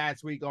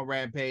last week on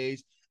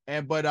Rampage,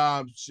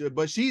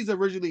 but she's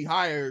originally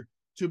hired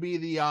to be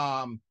the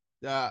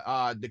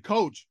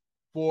coach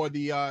for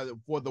the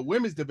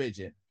women's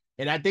division,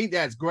 and I think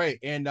that's great.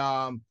 And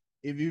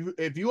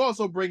if you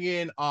also bring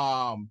in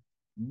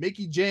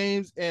Mickie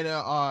James and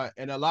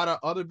a lot of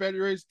other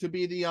veterans to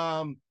be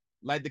the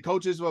like the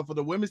coaches for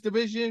the women's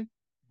division,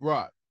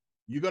 bruh,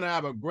 you're gonna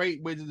have a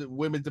great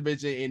women's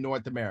division in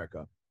North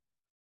America.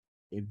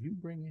 If you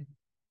bring in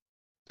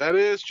That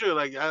is true.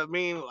 Like I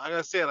mean, like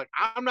I said, like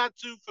I'm not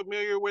too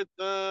familiar with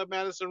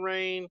Madison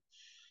Rayne.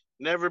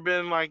 Never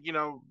been like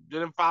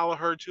didn't follow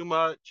her too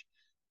much,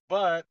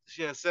 but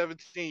she has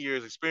 17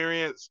 years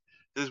experience.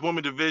 This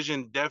woman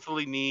division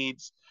definitely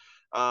needs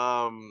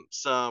some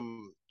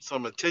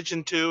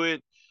attention to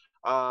it.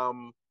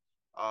 Um,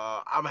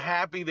 I'm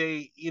happy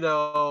they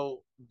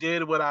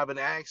did what I've been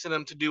asking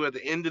them to do at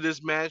the end of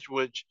this match,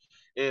 which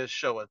is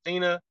show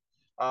Athena.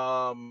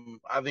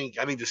 I think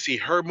I need to see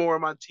her more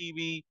on my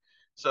TV.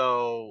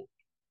 So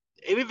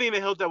anything to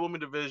help that woman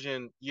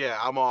division, yeah,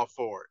 I'm all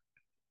for it.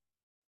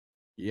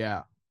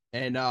 Yeah.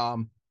 And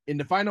in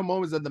the final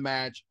moments of the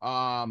match,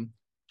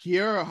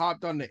 Kiera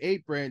hopped on the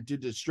apron to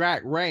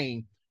distract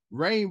Rayne.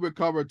 Rayne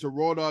recovered to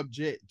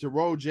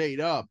roll Jade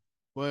up,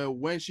 but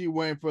when she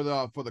went for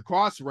the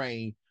cross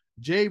Rayne,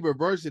 Jade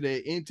reversed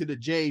it into the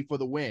J for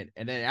the win.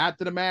 And then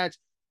after the match,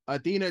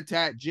 Athena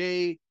attacked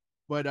Jade,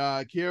 but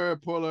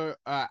Kiera pulled her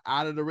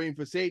out of the ring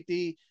for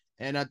safety,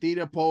 and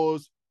Athena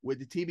posed with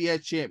the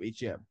TBS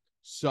championship.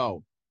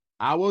 So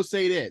I will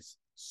say this.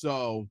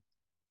 So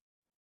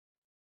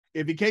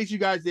if in case you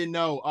guys didn't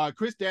know,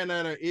 Chris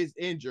Statlander is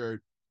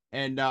injured,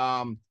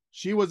 and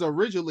she was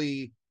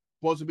originally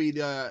supposed to be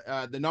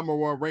the number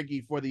one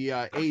ranking for the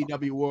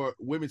AEW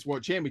Women's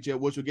World Championship,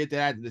 which we'll get to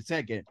that in a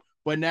second.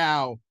 But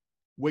now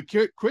with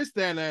Chris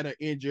Statlander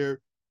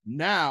injured,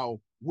 now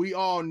we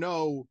all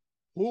know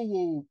who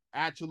will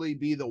actually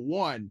be the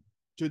one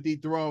to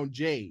dethrone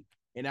Jade,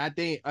 and I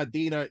think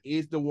Athena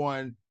is the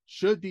one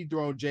should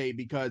dethrone Jade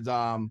because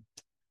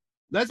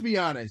let's be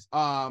honest,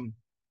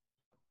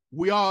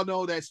 we all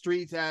know that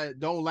streets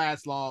don't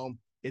last long.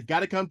 It's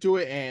got to come to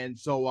it. And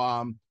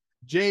so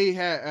Jay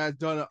has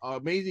done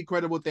amazing,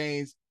 credible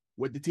things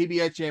with the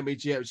TBS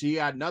championship. She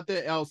got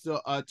nothing else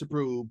to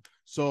prove.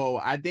 So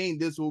I think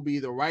this will be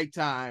the right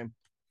time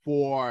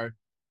for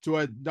to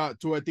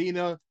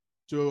Athena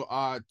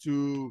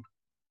to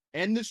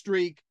end the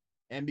streak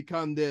and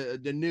become the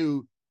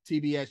new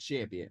TBS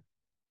champion.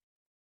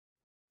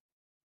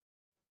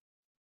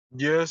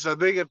 Yes, I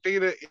think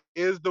Athena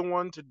is the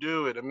one to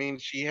do it. I mean,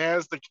 she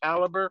has the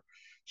caliber,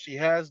 she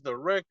has the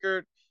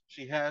record,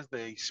 she has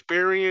the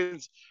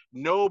experience.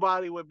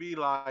 Nobody would be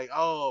like,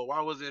 "Oh, why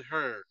was it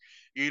her?"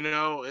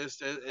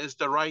 It's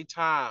the right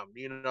time.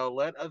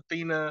 Let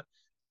Athena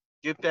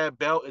get that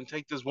belt and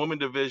take this woman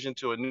division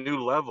to a new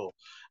level.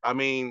 I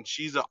mean,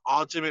 she's an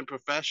ultimate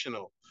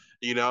professional.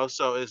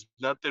 So it's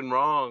nothing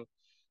wrong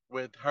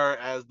with her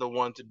as the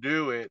one to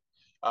do it.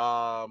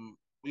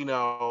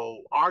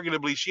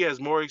 Arguably she has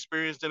more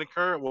experience than the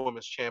current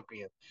women's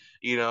champion,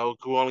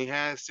 who only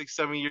has 6,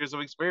 7 years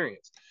of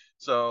experience.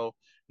 So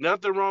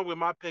nothing wrong with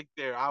my pick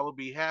there. I would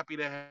be happy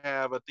to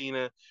have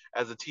Athena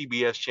as a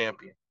TBS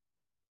champion.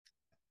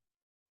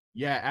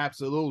 Yeah,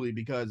 absolutely.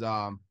 Because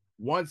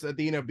once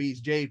Athena beats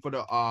Jay for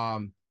the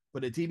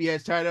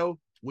TBS title,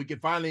 we can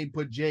finally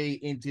put Jay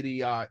into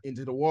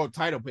the world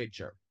title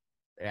picture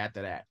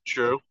after that.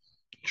 True.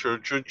 True,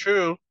 true,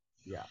 true.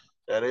 Yeah.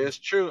 That is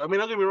true. I mean,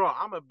 don't get me wrong.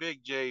 I'm a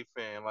big Jay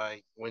fan.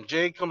 Like when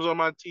Jay comes on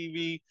my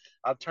TV,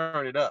 I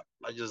turn it up.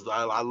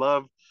 I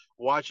love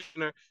watching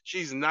her.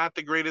 She's not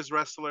the greatest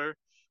wrestler,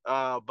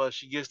 but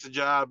she gets the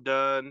job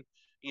done.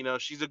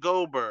 She's a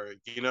Goldberg.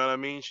 You know what I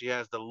mean? She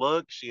has the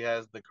look. She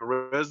has the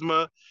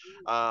charisma.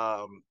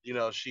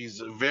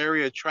 She's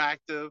very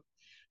attractive.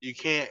 You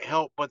can't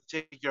help but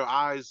take your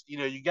eyes.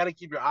 You got to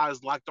keep your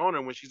eyes locked on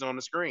her when she's on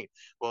the screen.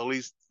 Well, at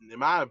least in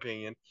my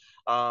opinion.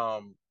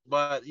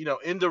 But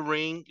in the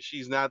ring,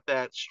 she's not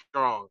that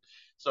strong.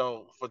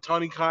 So for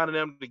Tony Khan and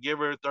them to give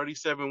her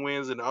 37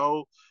 wins and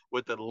 0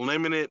 with the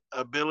limited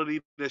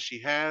ability that she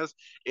has,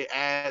 it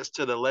adds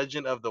to the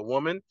legend of the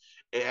woman.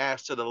 It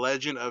adds to the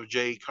legend of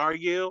Jade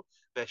Cargill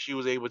that she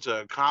was able to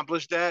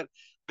accomplish that.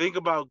 Think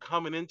about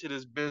coming into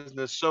this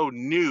business so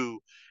new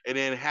and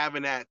then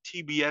having that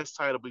TBS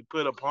title be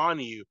put upon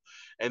you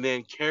and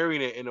then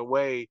carrying it in a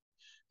way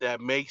that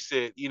makes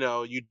it,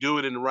 you do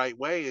it in the right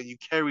way and you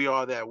carry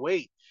all that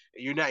weight.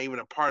 You're not even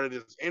a part of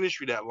this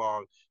industry that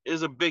long.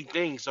 Is a big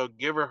thing. So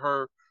give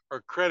her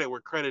credit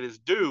where credit is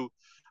due,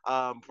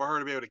 for her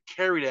to be able to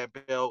carry that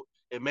belt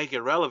and make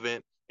it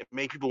relevant and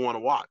make people want to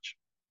watch.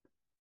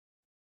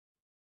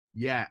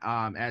 Yeah,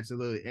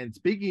 absolutely. And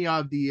speaking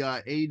of the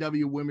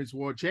AEW Women's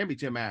World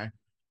Championship match,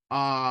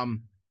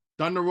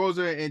 Thunder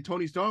Rosa and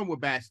Toni Storm were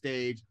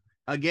backstage.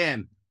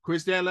 Again,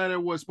 Kris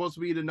Statlander was supposed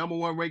to be the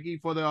 #1 ranking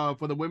for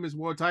the Women's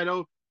World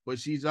title, but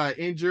she's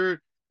injured.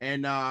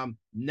 And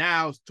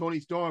now Toni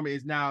Storm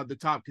is now the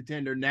top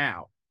contender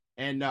now.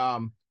 And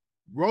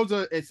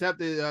Rosa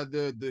accepted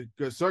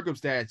the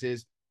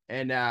circumstances,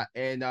 and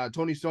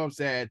Toni Storm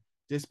said,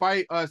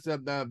 despite us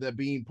the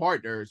being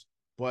partners,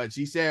 but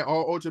she said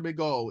our ultimate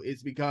goal is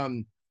to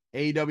become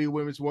AEW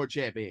Women's World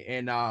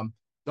Champion. And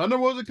Thunder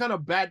Rosa kind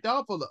of backed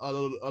off a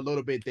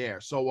little bit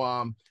there.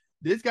 So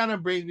this kind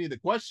of brings me the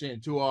question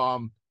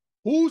to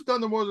who's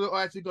Thunder Rosa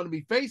actually going to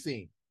be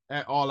facing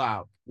at All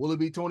Out? Will it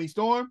be Toni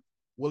Storm?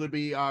 Will it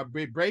be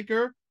Britt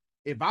Baker?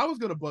 If I was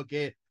going to book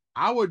it,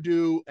 I would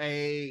do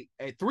a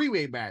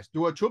 3-way match,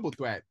 do a triple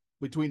threat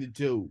between the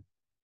two.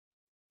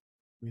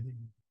 Really?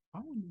 I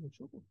wouldn't do a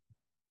triple.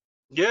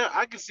 Yeah,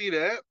 I can see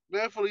that.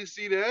 Definitely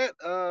see that.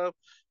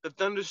 The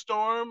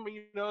thunderstorm,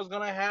 is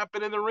gonna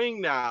happen in the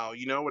ring now.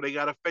 Where they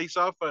gotta face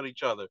off at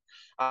each other.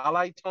 I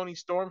like Toni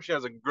Storm. She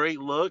has a great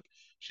look.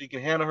 She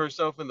can handle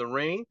herself in the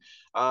ring.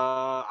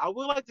 I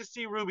would like to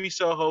see Ruby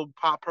Soho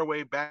pop her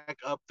way back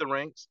up the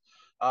ranks.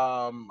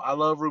 I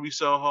love Ruby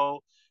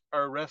Soho.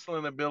 Her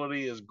wrestling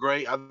ability is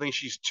great. I think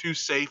she's too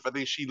safe. I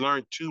think she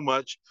learned too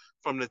much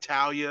from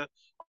Natalya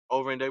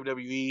over in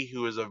WWE,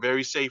 who is a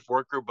very safe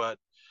worker, but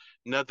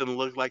nothing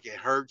looked like it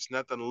hurts.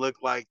 Nothing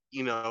looked like,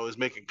 is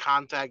making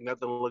contact.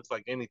 Nothing looks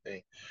like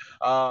anything.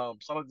 So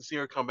I'd like to see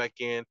her come back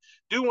in.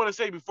 Do want to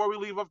say before we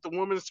leave up the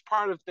women's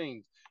part of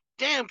things,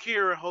 damn,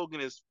 Kiera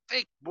Hogan is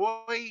thick,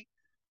 boy.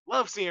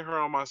 Love seeing her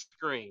on my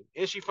screen.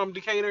 Is she from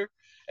Decatur?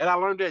 And I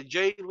learned that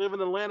Jay live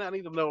in Atlanta. I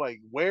need to know like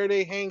where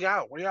they hang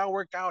out, where y'all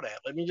work out at.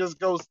 Let me just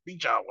go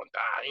speak y'all one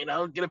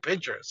time, get a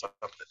picture or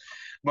something.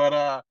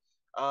 But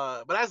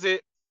that's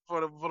it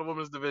for the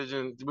women's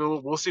division.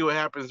 We'll see what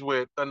happens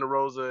with Thunder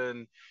Rosa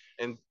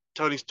and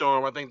Toni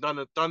Storm. I think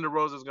Thunder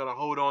Rosa is going to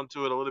hold on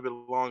to it a little bit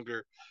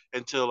longer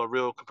until a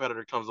real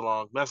competitor comes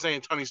along. I'm not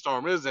saying Toni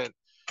Storm isn't,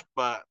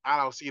 but I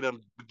don't see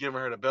them giving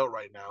her the belt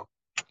right now.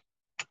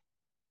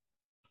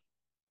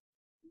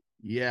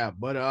 Yeah,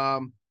 but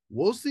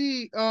we'll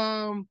see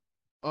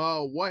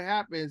what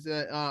happens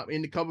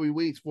in the couple of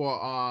weeks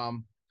for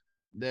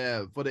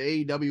the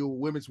AEW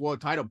Women's World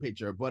Title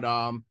picture. But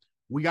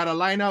we got a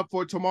lineup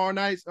for tomorrow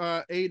night's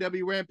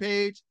AEW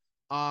Rampage.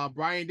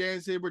 Bryan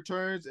Danielson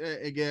returns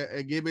and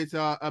give his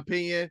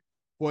opinion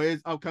for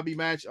his upcoming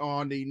match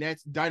on the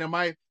next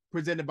Dynamite.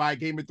 presented by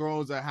Game of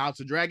Thrones, House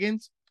of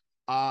Dragons.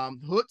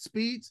 Hook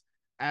Speeds,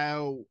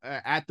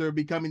 after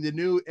becoming the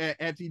new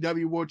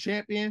FTW World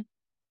Champion.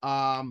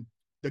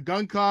 The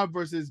Gun Club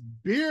versus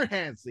Beer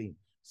Hansing.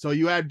 So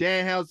you have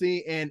Dan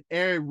Helsing and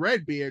Eric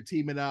Redbeard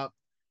teaming up.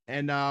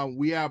 And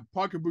we have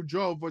Parker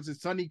Boudreaux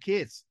versus Sonny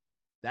Kiss.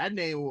 That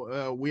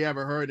name we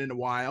haven't heard in a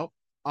while.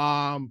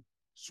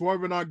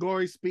 Swerving Our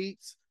Glory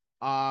Speeds.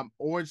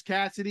 Orange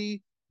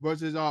Cassidy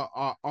versus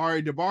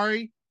Ari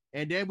Daivari.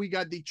 And then we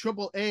got the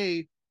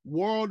AAA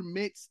World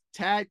Mixed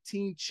Tag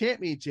Team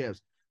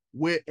Championships.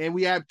 And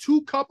we have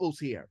two couples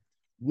here.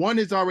 One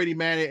is already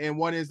married and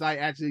one is like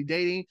actually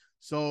dating.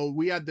 So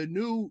we have the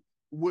new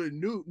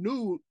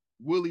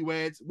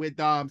Willyweds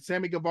with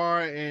Sammy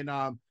Guevara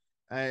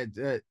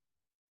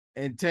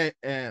and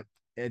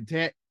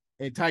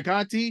Ty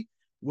Conti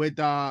with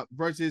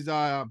versus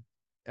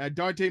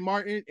Dante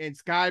Martin and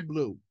Sky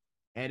Blue.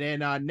 And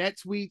then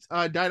next week's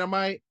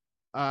Dynamite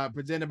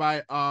presented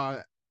by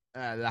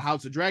the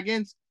House of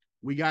Dragons.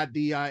 We got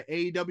the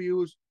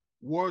AEW's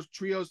World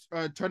Trios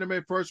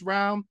Tournament first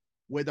round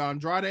with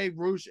Andrade,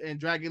 Rush, and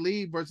Dragon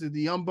Lee versus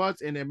the Young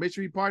Bucks and their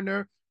mystery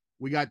partner.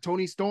 We got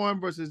Tony Storm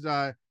versus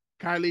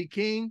Kylie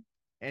King.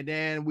 And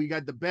then we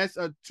got the best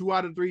of 2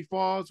 out of 3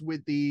 falls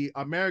with the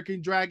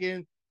American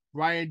Dragon,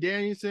 Bryan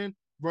Danielson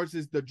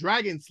versus the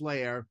Dragon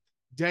Slayer,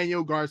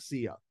 Daniel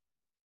Garcia.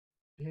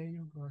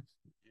 Yeah,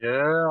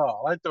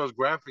 I like those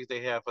graphics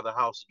they have for the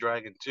House of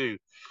Dragon too.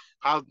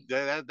 How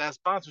that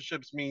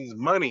sponsorships means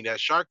money. That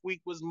Shark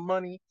Week was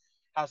money.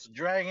 House of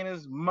Dragon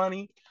is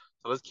money.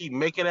 So let's keep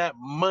making that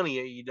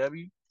money,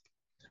 AEW.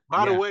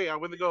 By the way,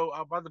 I'm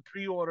about to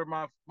pre-order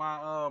my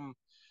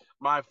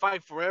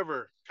Fight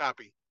Forever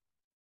copy.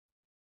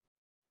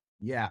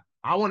 Yeah,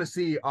 I want to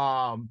see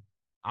what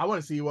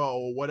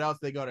else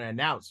they're gonna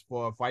announce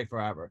for Fight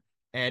Forever.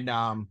 And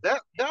that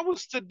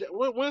was today.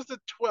 When's the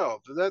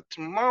 12th? Is that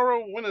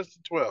tomorrow? When is the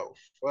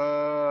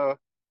 12th?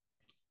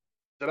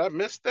 Did I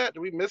miss that?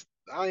 Did we miss?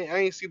 I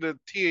ain't see the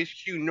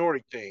THQ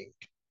Nordic thing.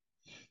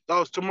 That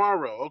was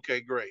tomorrow. Okay,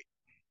 great.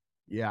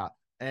 Yeah,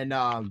 and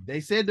they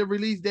said the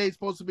release date is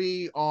supposed to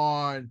be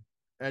on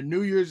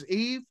New Year's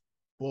Eve,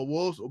 but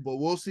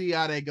we'll see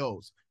how that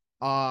goes.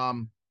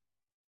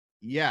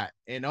 Yeah,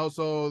 and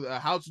also the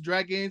House of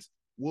Dragons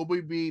will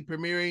be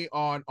premiering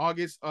on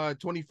August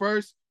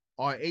 21st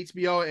on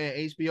HBO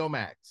and HBO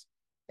Max.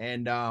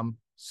 And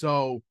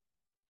so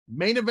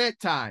main event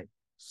time.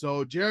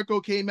 So Jericho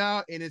came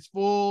out in his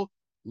full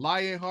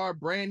Lionheart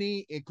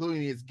branding,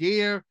 including his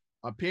gear,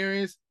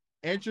 appearance,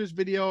 entrance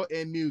video,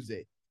 and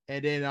music.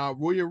 And then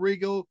Royal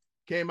Regal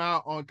came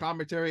out on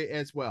commentary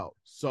as well.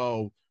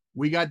 So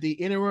we got the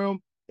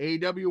interim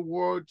AEW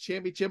World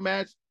Championship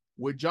match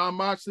with Jon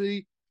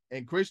Moxley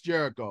and Chris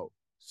Jericho.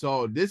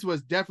 So this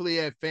was definitely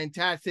a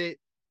fantastic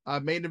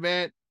main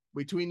event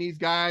between these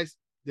guys.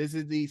 This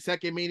is the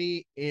second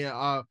meeting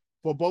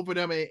for both of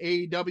them at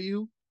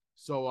AEW.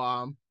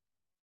 So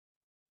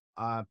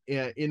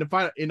in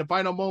the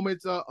final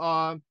moments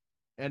and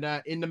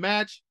in the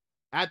match,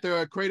 after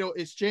a cradle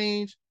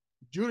exchange,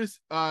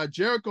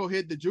 Jericho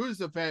hit the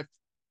Judas Effect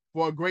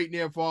for a great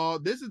near fall.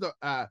 This is the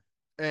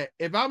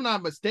if I'm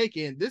not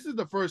mistaken, this is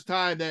the first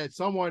time that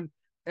someone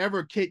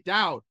ever kicked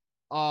out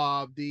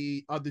of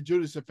the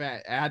Judas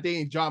Effect. I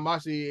think Jon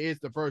Moxley is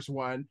the first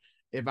one,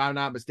 if I'm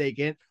not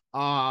mistaken.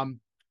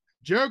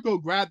 Jericho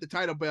grabbed the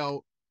title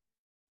belt,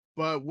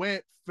 but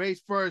went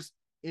face first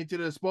into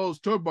the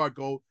exposed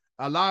turnbuckle,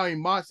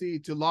 allowing Moxley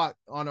to lock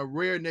on a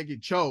rear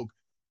naked choke,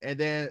 and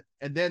then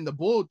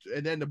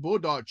the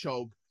bulldog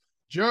choke.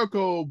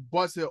 Jericho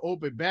busted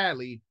open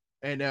badly,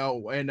 and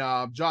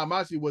Jon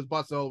Moxley was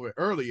busted over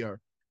earlier,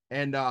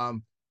 and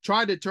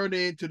tried to turn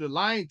it into the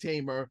Lion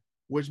Tamer,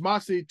 which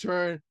Moxley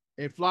turned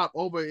and flopped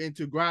over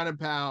into ground and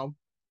pound.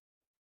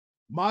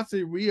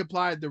 Moxley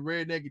reapplied the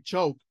rear naked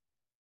choke.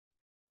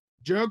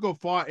 Jericho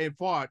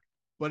fought,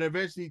 but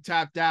eventually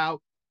tapped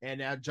out,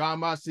 and Jon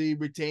Moxley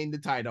retained the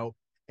title.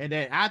 And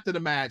then after the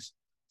match,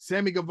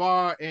 Sammy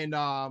Guevara and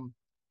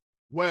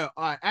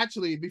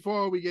actually,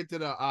 before we get to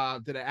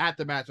the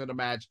aftermath of the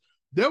match,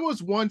 there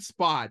was one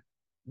spot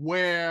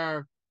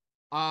where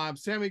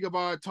Sammy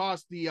Guevara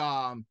tossed the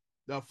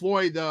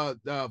Floyd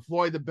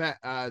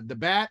the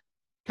bat,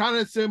 kind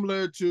of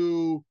similar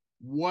to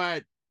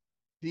what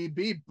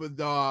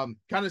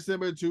kind of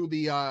similar to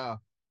the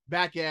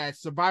back at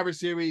Survivor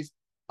Series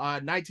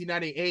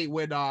 1998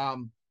 when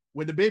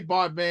the Big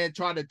Bar Man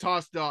tried to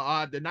toss the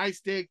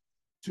nightstick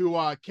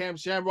to Cam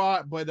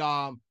Shamrock, but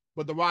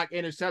The Rock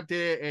intercepted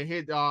it and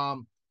hit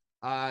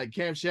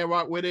Cam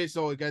Shamrock with it.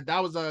 So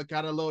that was a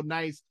kind of little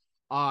nice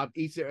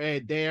Easter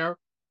egg there.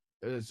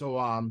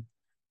 So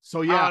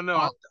yeah. I don't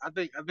know. I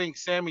think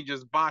Sammy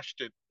just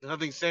botched it. I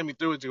think Sammy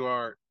threw it too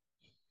hard.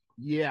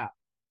 Yeah.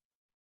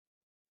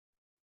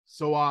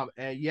 So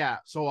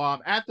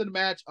after the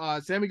match,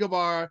 Sammy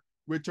Guevara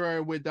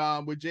returned with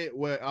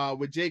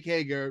Jake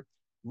Hager,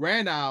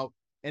 ran out,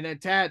 and then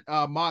tagged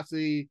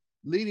Moxley,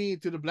 leading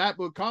to the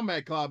Blackpool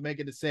Combat Club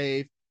making the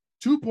save.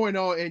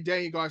 2.0 and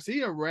Daniel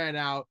Garcia ran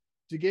out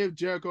to give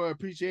Jericho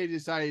appreciated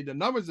side the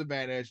numbers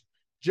advantage.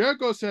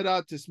 Jericho set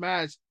out to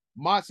smash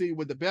Moxley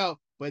with the belt,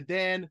 but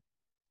then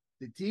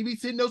the TV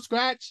signal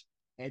scratched,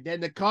 and then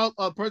the Cult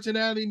of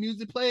Personality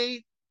music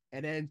played,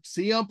 and then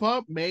CM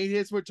Punk made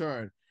his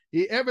return.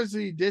 He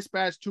eventually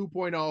dispatched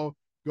 2.0,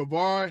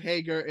 Guevara,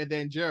 Hager, and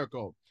then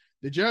Jericho.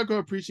 The Jericho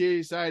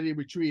Appreciation Society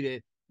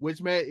retreated,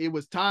 which meant it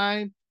was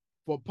time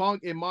for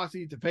Punk and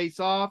Moxley to face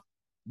off.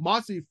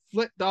 Moxley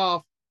flipped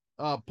off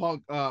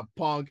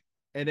Punk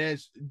and then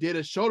did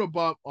a shoulder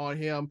bump on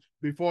him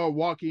before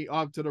walking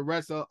off to the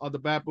rest of the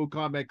Bamboo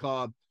Combat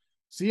Club.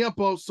 CM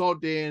Punk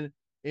sulked in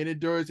and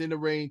endures in the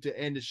ring to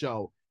end the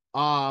show.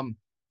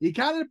 He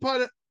kind of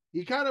put a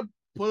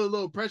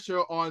little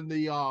pressure on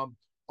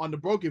the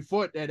broken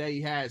foot that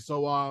he had.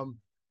 So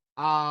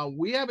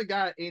we haven't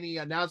got any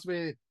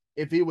announcement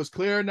if he was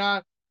clear or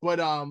not, but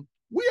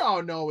we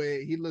all know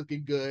it. He's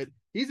looking good.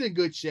 He's in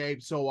good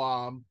shape.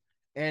 So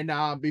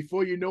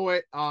before you know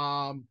it,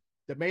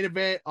 the main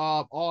event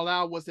of All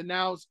Out was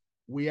announced.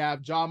 We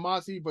have Jon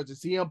Moxley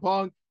versus CM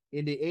Punk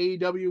in the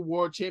AEW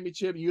World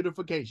Championship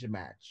Unification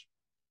match.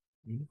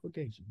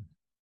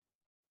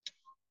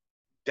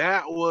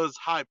 That was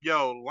hype.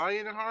 Yo,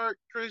 Lionheart,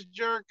 Chris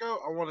Jericho,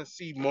 I want to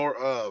see more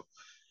of.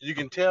 You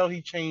can tell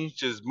he changed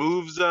his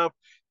moves up.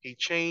 He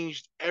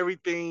changed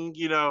everything,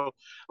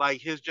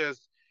 like his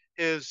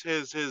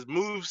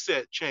move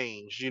set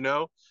changed.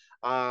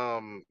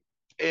 And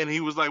he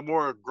was like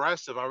more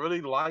aggressive. I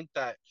really like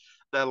that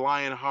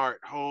Lionheart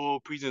whole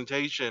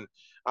presentation.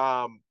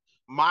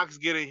 Mox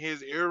getting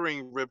his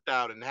earring ripped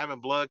out and having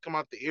blood come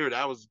out the ear,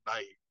 that was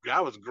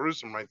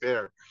gruesome right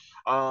there.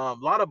 A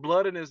lot of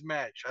blood in this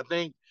match. I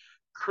think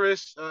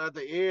Chris at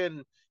the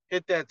end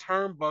hit that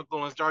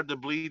turnbuckle and started to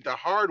bleed the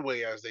hard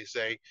way, as they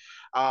say.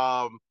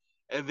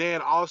 And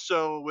then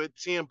also with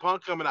CM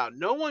Punk coming out,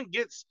 no one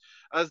gets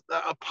a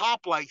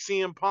pop like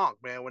CM Punk,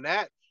 man. When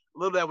that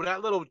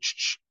little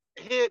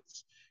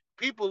hits,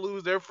 people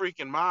lose their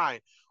freaking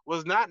mind. I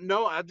didn't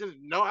know. I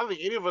don't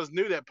think any of us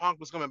knew that Punk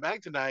was coming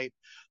back tonight.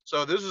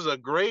 So this is a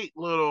great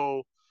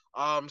little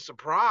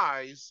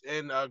surprise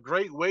and a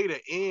great way to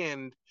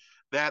end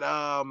that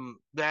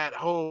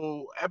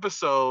whole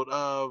episode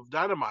of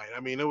Dynamite. I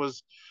mean, it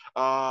was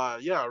a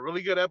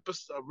really good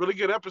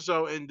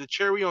episode, and the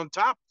cherry on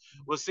top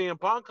was CM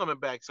Punk coming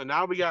back. So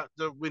now we got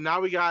to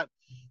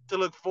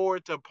look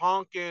forward to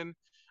Punk and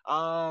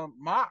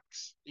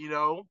Mox,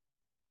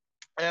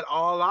 at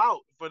All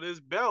Out for this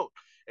belt.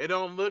 It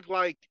don't look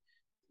like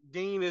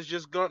Dean is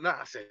just going.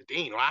 I said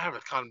Dean. Well, I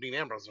haven't called him Dean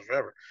Ambrose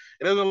forever.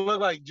 It doesn't look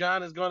like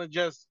John is going to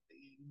just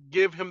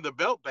give him the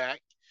belt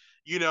back.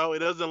 It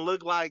doesn't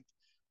look like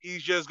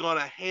he's just going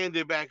to hand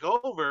it back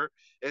over.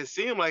 It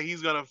seems like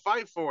he's going to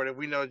fight for it. If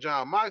we know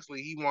Jon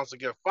Moxley, he wants to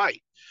get a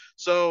fight.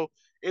 So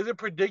is it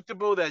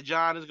predictable that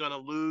John is going to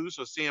lose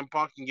so CM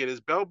Punk can get his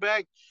belt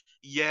back?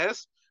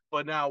 Yes.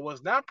 But now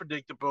what's not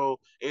predictable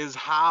is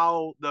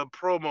how the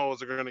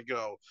promos are going to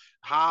go,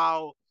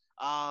 how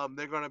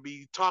they're going to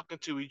be talking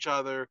to each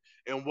other,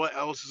 and what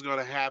else is going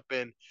to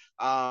happen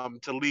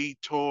to lead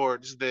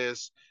towards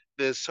this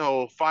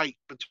whole fight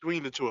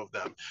between the two of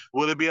them.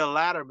 Will it be a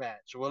ladder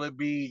match? Will it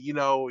be,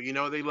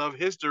 they love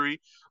history.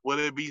 Will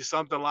it be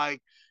something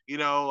like,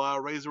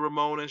 Razor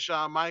Ramon and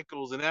Shawn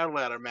Michaels in that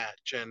ladder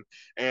match and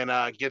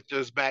get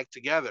this back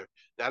together?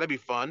 That'd be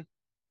fun.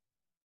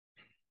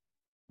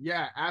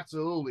 Yeah,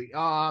 absolutely.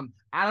 I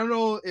don't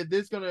know if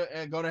this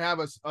gonna have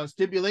a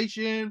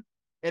stipulation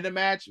in the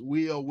match.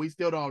 We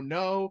still don't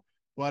know,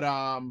 but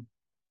I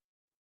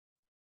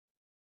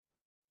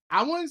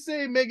wouldn't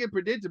say make it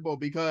predictable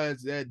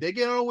because they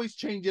can always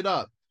change it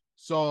up.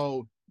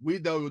 So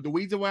the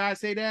reason why I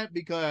say that,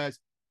 because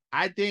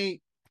I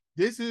think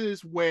this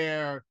is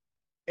where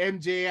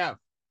MJF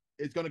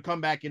is going to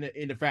come back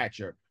in the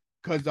fracture,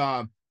 because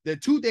the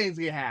two things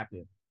can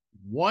happen.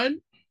 One,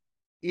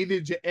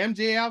 either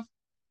MJF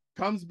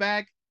comes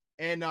back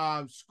and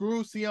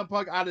screws CM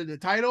Punk out of the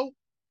title,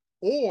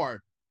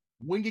 or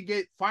we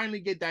can finally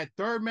get that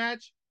third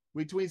match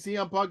between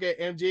CM Punk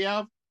and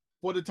MJF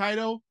for the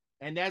title,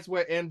 and that's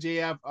where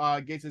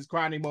MJF gets his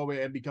crowning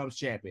moment and becomes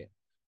champion.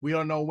 We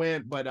don't know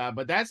when,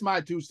 but that's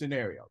my two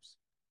scenarios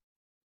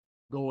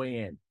going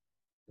in.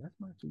 That's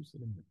my two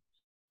scenarios.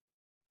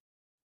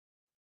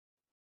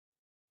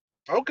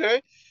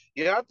 Okay.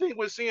 Yeah, I think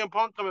with CM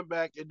Punk coming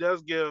back, it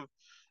does give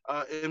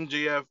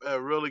MJF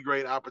a really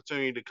great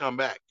opportunity to come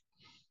back.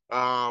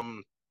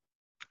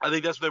 I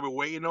think that's what they were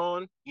waiting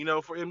on,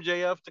 for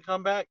MJF to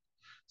come back.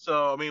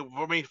 So, I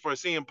mean, for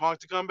CM Punk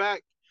to come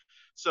back.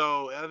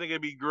 So I think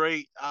it'd be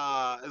great.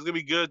 It's gonna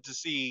be good to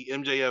see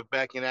MJF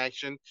back in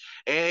action.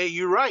 And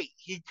you're right,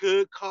 he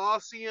could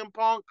cost CM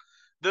Punk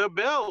the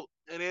belt,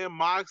 and then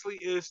Moxley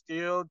is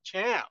still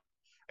champ.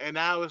 And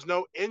now it's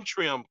no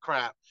interim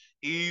crap.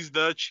 He's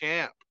the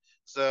champ.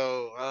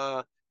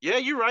 So yeah,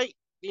 you're right.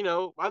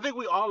 I think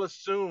we all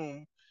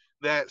assume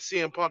that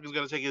CM Punk is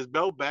gonna take his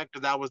belt back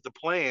because that was the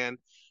plan.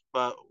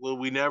 But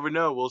we never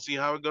know. We'll see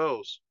how it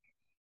goes.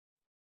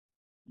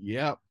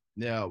 Yep.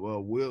 Yeah,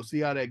 well, we'll see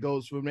how that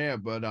goes from there.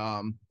 But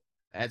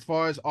as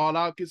far as All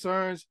Out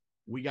concerns,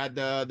 We got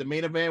the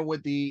main event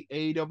with the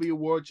AEW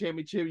World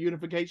Championship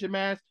Unification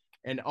match,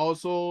 and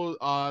also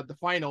the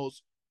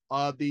finals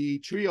of the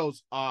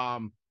trios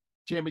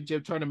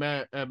championship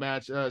tournament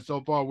match.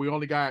 So far, we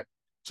only got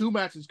 2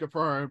 matches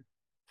confirmed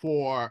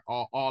for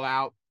All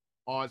Out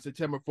on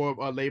September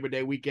 4th, Labor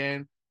Day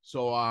weekend.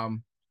 So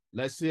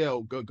let's see,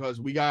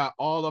 because we got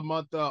all the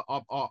month of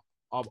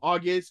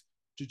August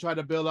to try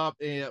to build up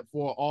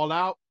for All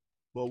Out,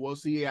 but we'll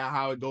see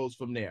how it goes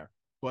from there.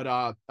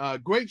 But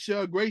great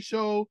show, great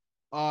show.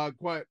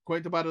 Quite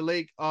by the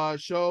Lake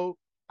show.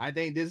 I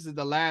think this is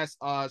the last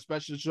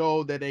special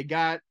show that they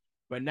got,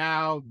 but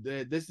now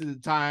this is the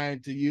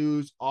time to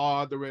use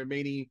all the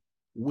remaining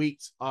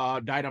weeks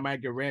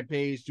Dynamite and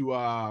Rampage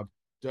to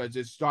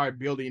just start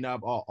building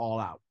up all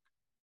out.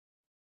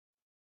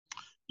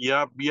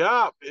 Yep.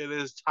 It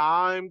is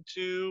time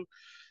to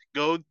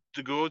go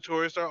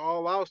towards our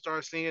All Out.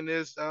 Start seeing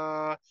this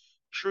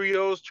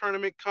trios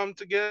tournament come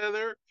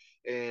together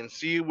and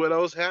see what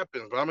else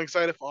happens. But I'm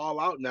excited for All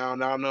Out now.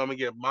 Now I know I'm gonna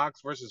get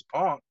Mox versus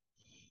Punk.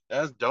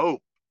 That's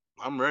dope.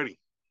 I'm ready.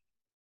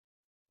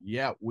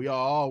 Yeah, we are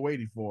all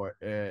waiting for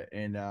it,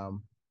 and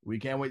we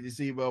can't wait to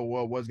see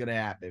what's gonna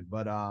happen.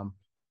 But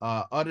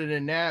other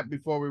than that,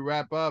 before we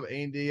wrap up,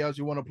 anything else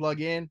you want to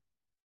plug in?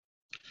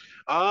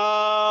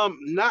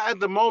 Not at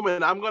the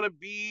moment. I'm gonna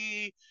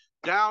be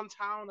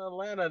downtown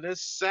Atlanta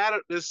this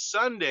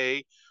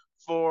Sunday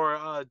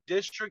for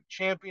District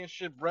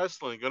Championship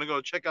Wrestling. Gonna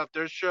go check out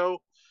their show.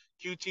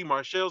 QT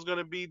Marshall's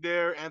gonna be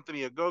there.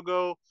 Anthony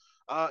Agogo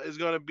is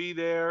gonna be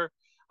there.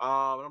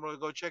 I'm gonna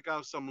go check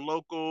out some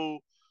local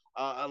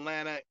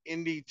Atlanta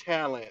indie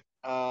talent.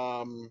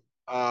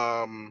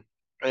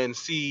 And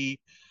see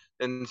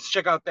and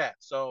check out that.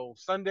 So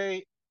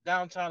Sunday,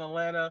 downtown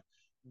Atlanta,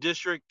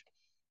 District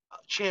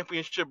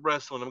Championship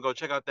Wrestling. I'm gonna go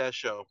check out that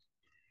show.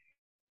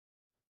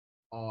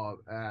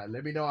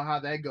 Let me know how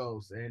that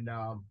goes. And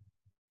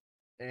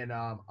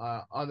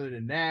other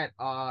than that,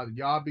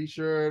 y'all be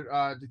sure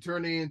to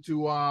turn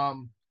into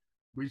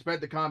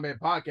Respect the Comment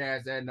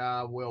podcast, and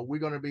well, we're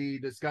gonna be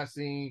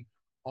discussing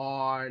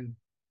on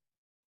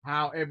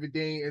how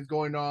everything is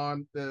going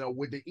on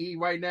with the E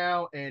right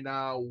now, and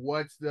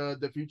what's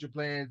the future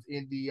plans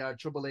in the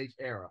Triple H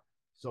era.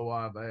 So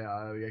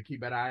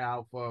keep an eye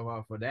out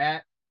for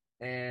that.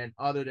 And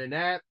other than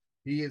that,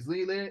 he is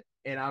Leland,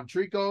 and I'm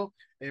Trico,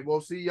 and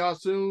we'll see y'all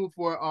soon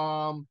for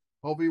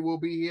hopefully we'll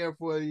be here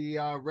for the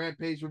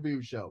Rampage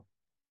review show.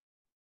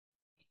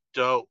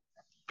 Dope.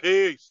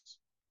 Peace.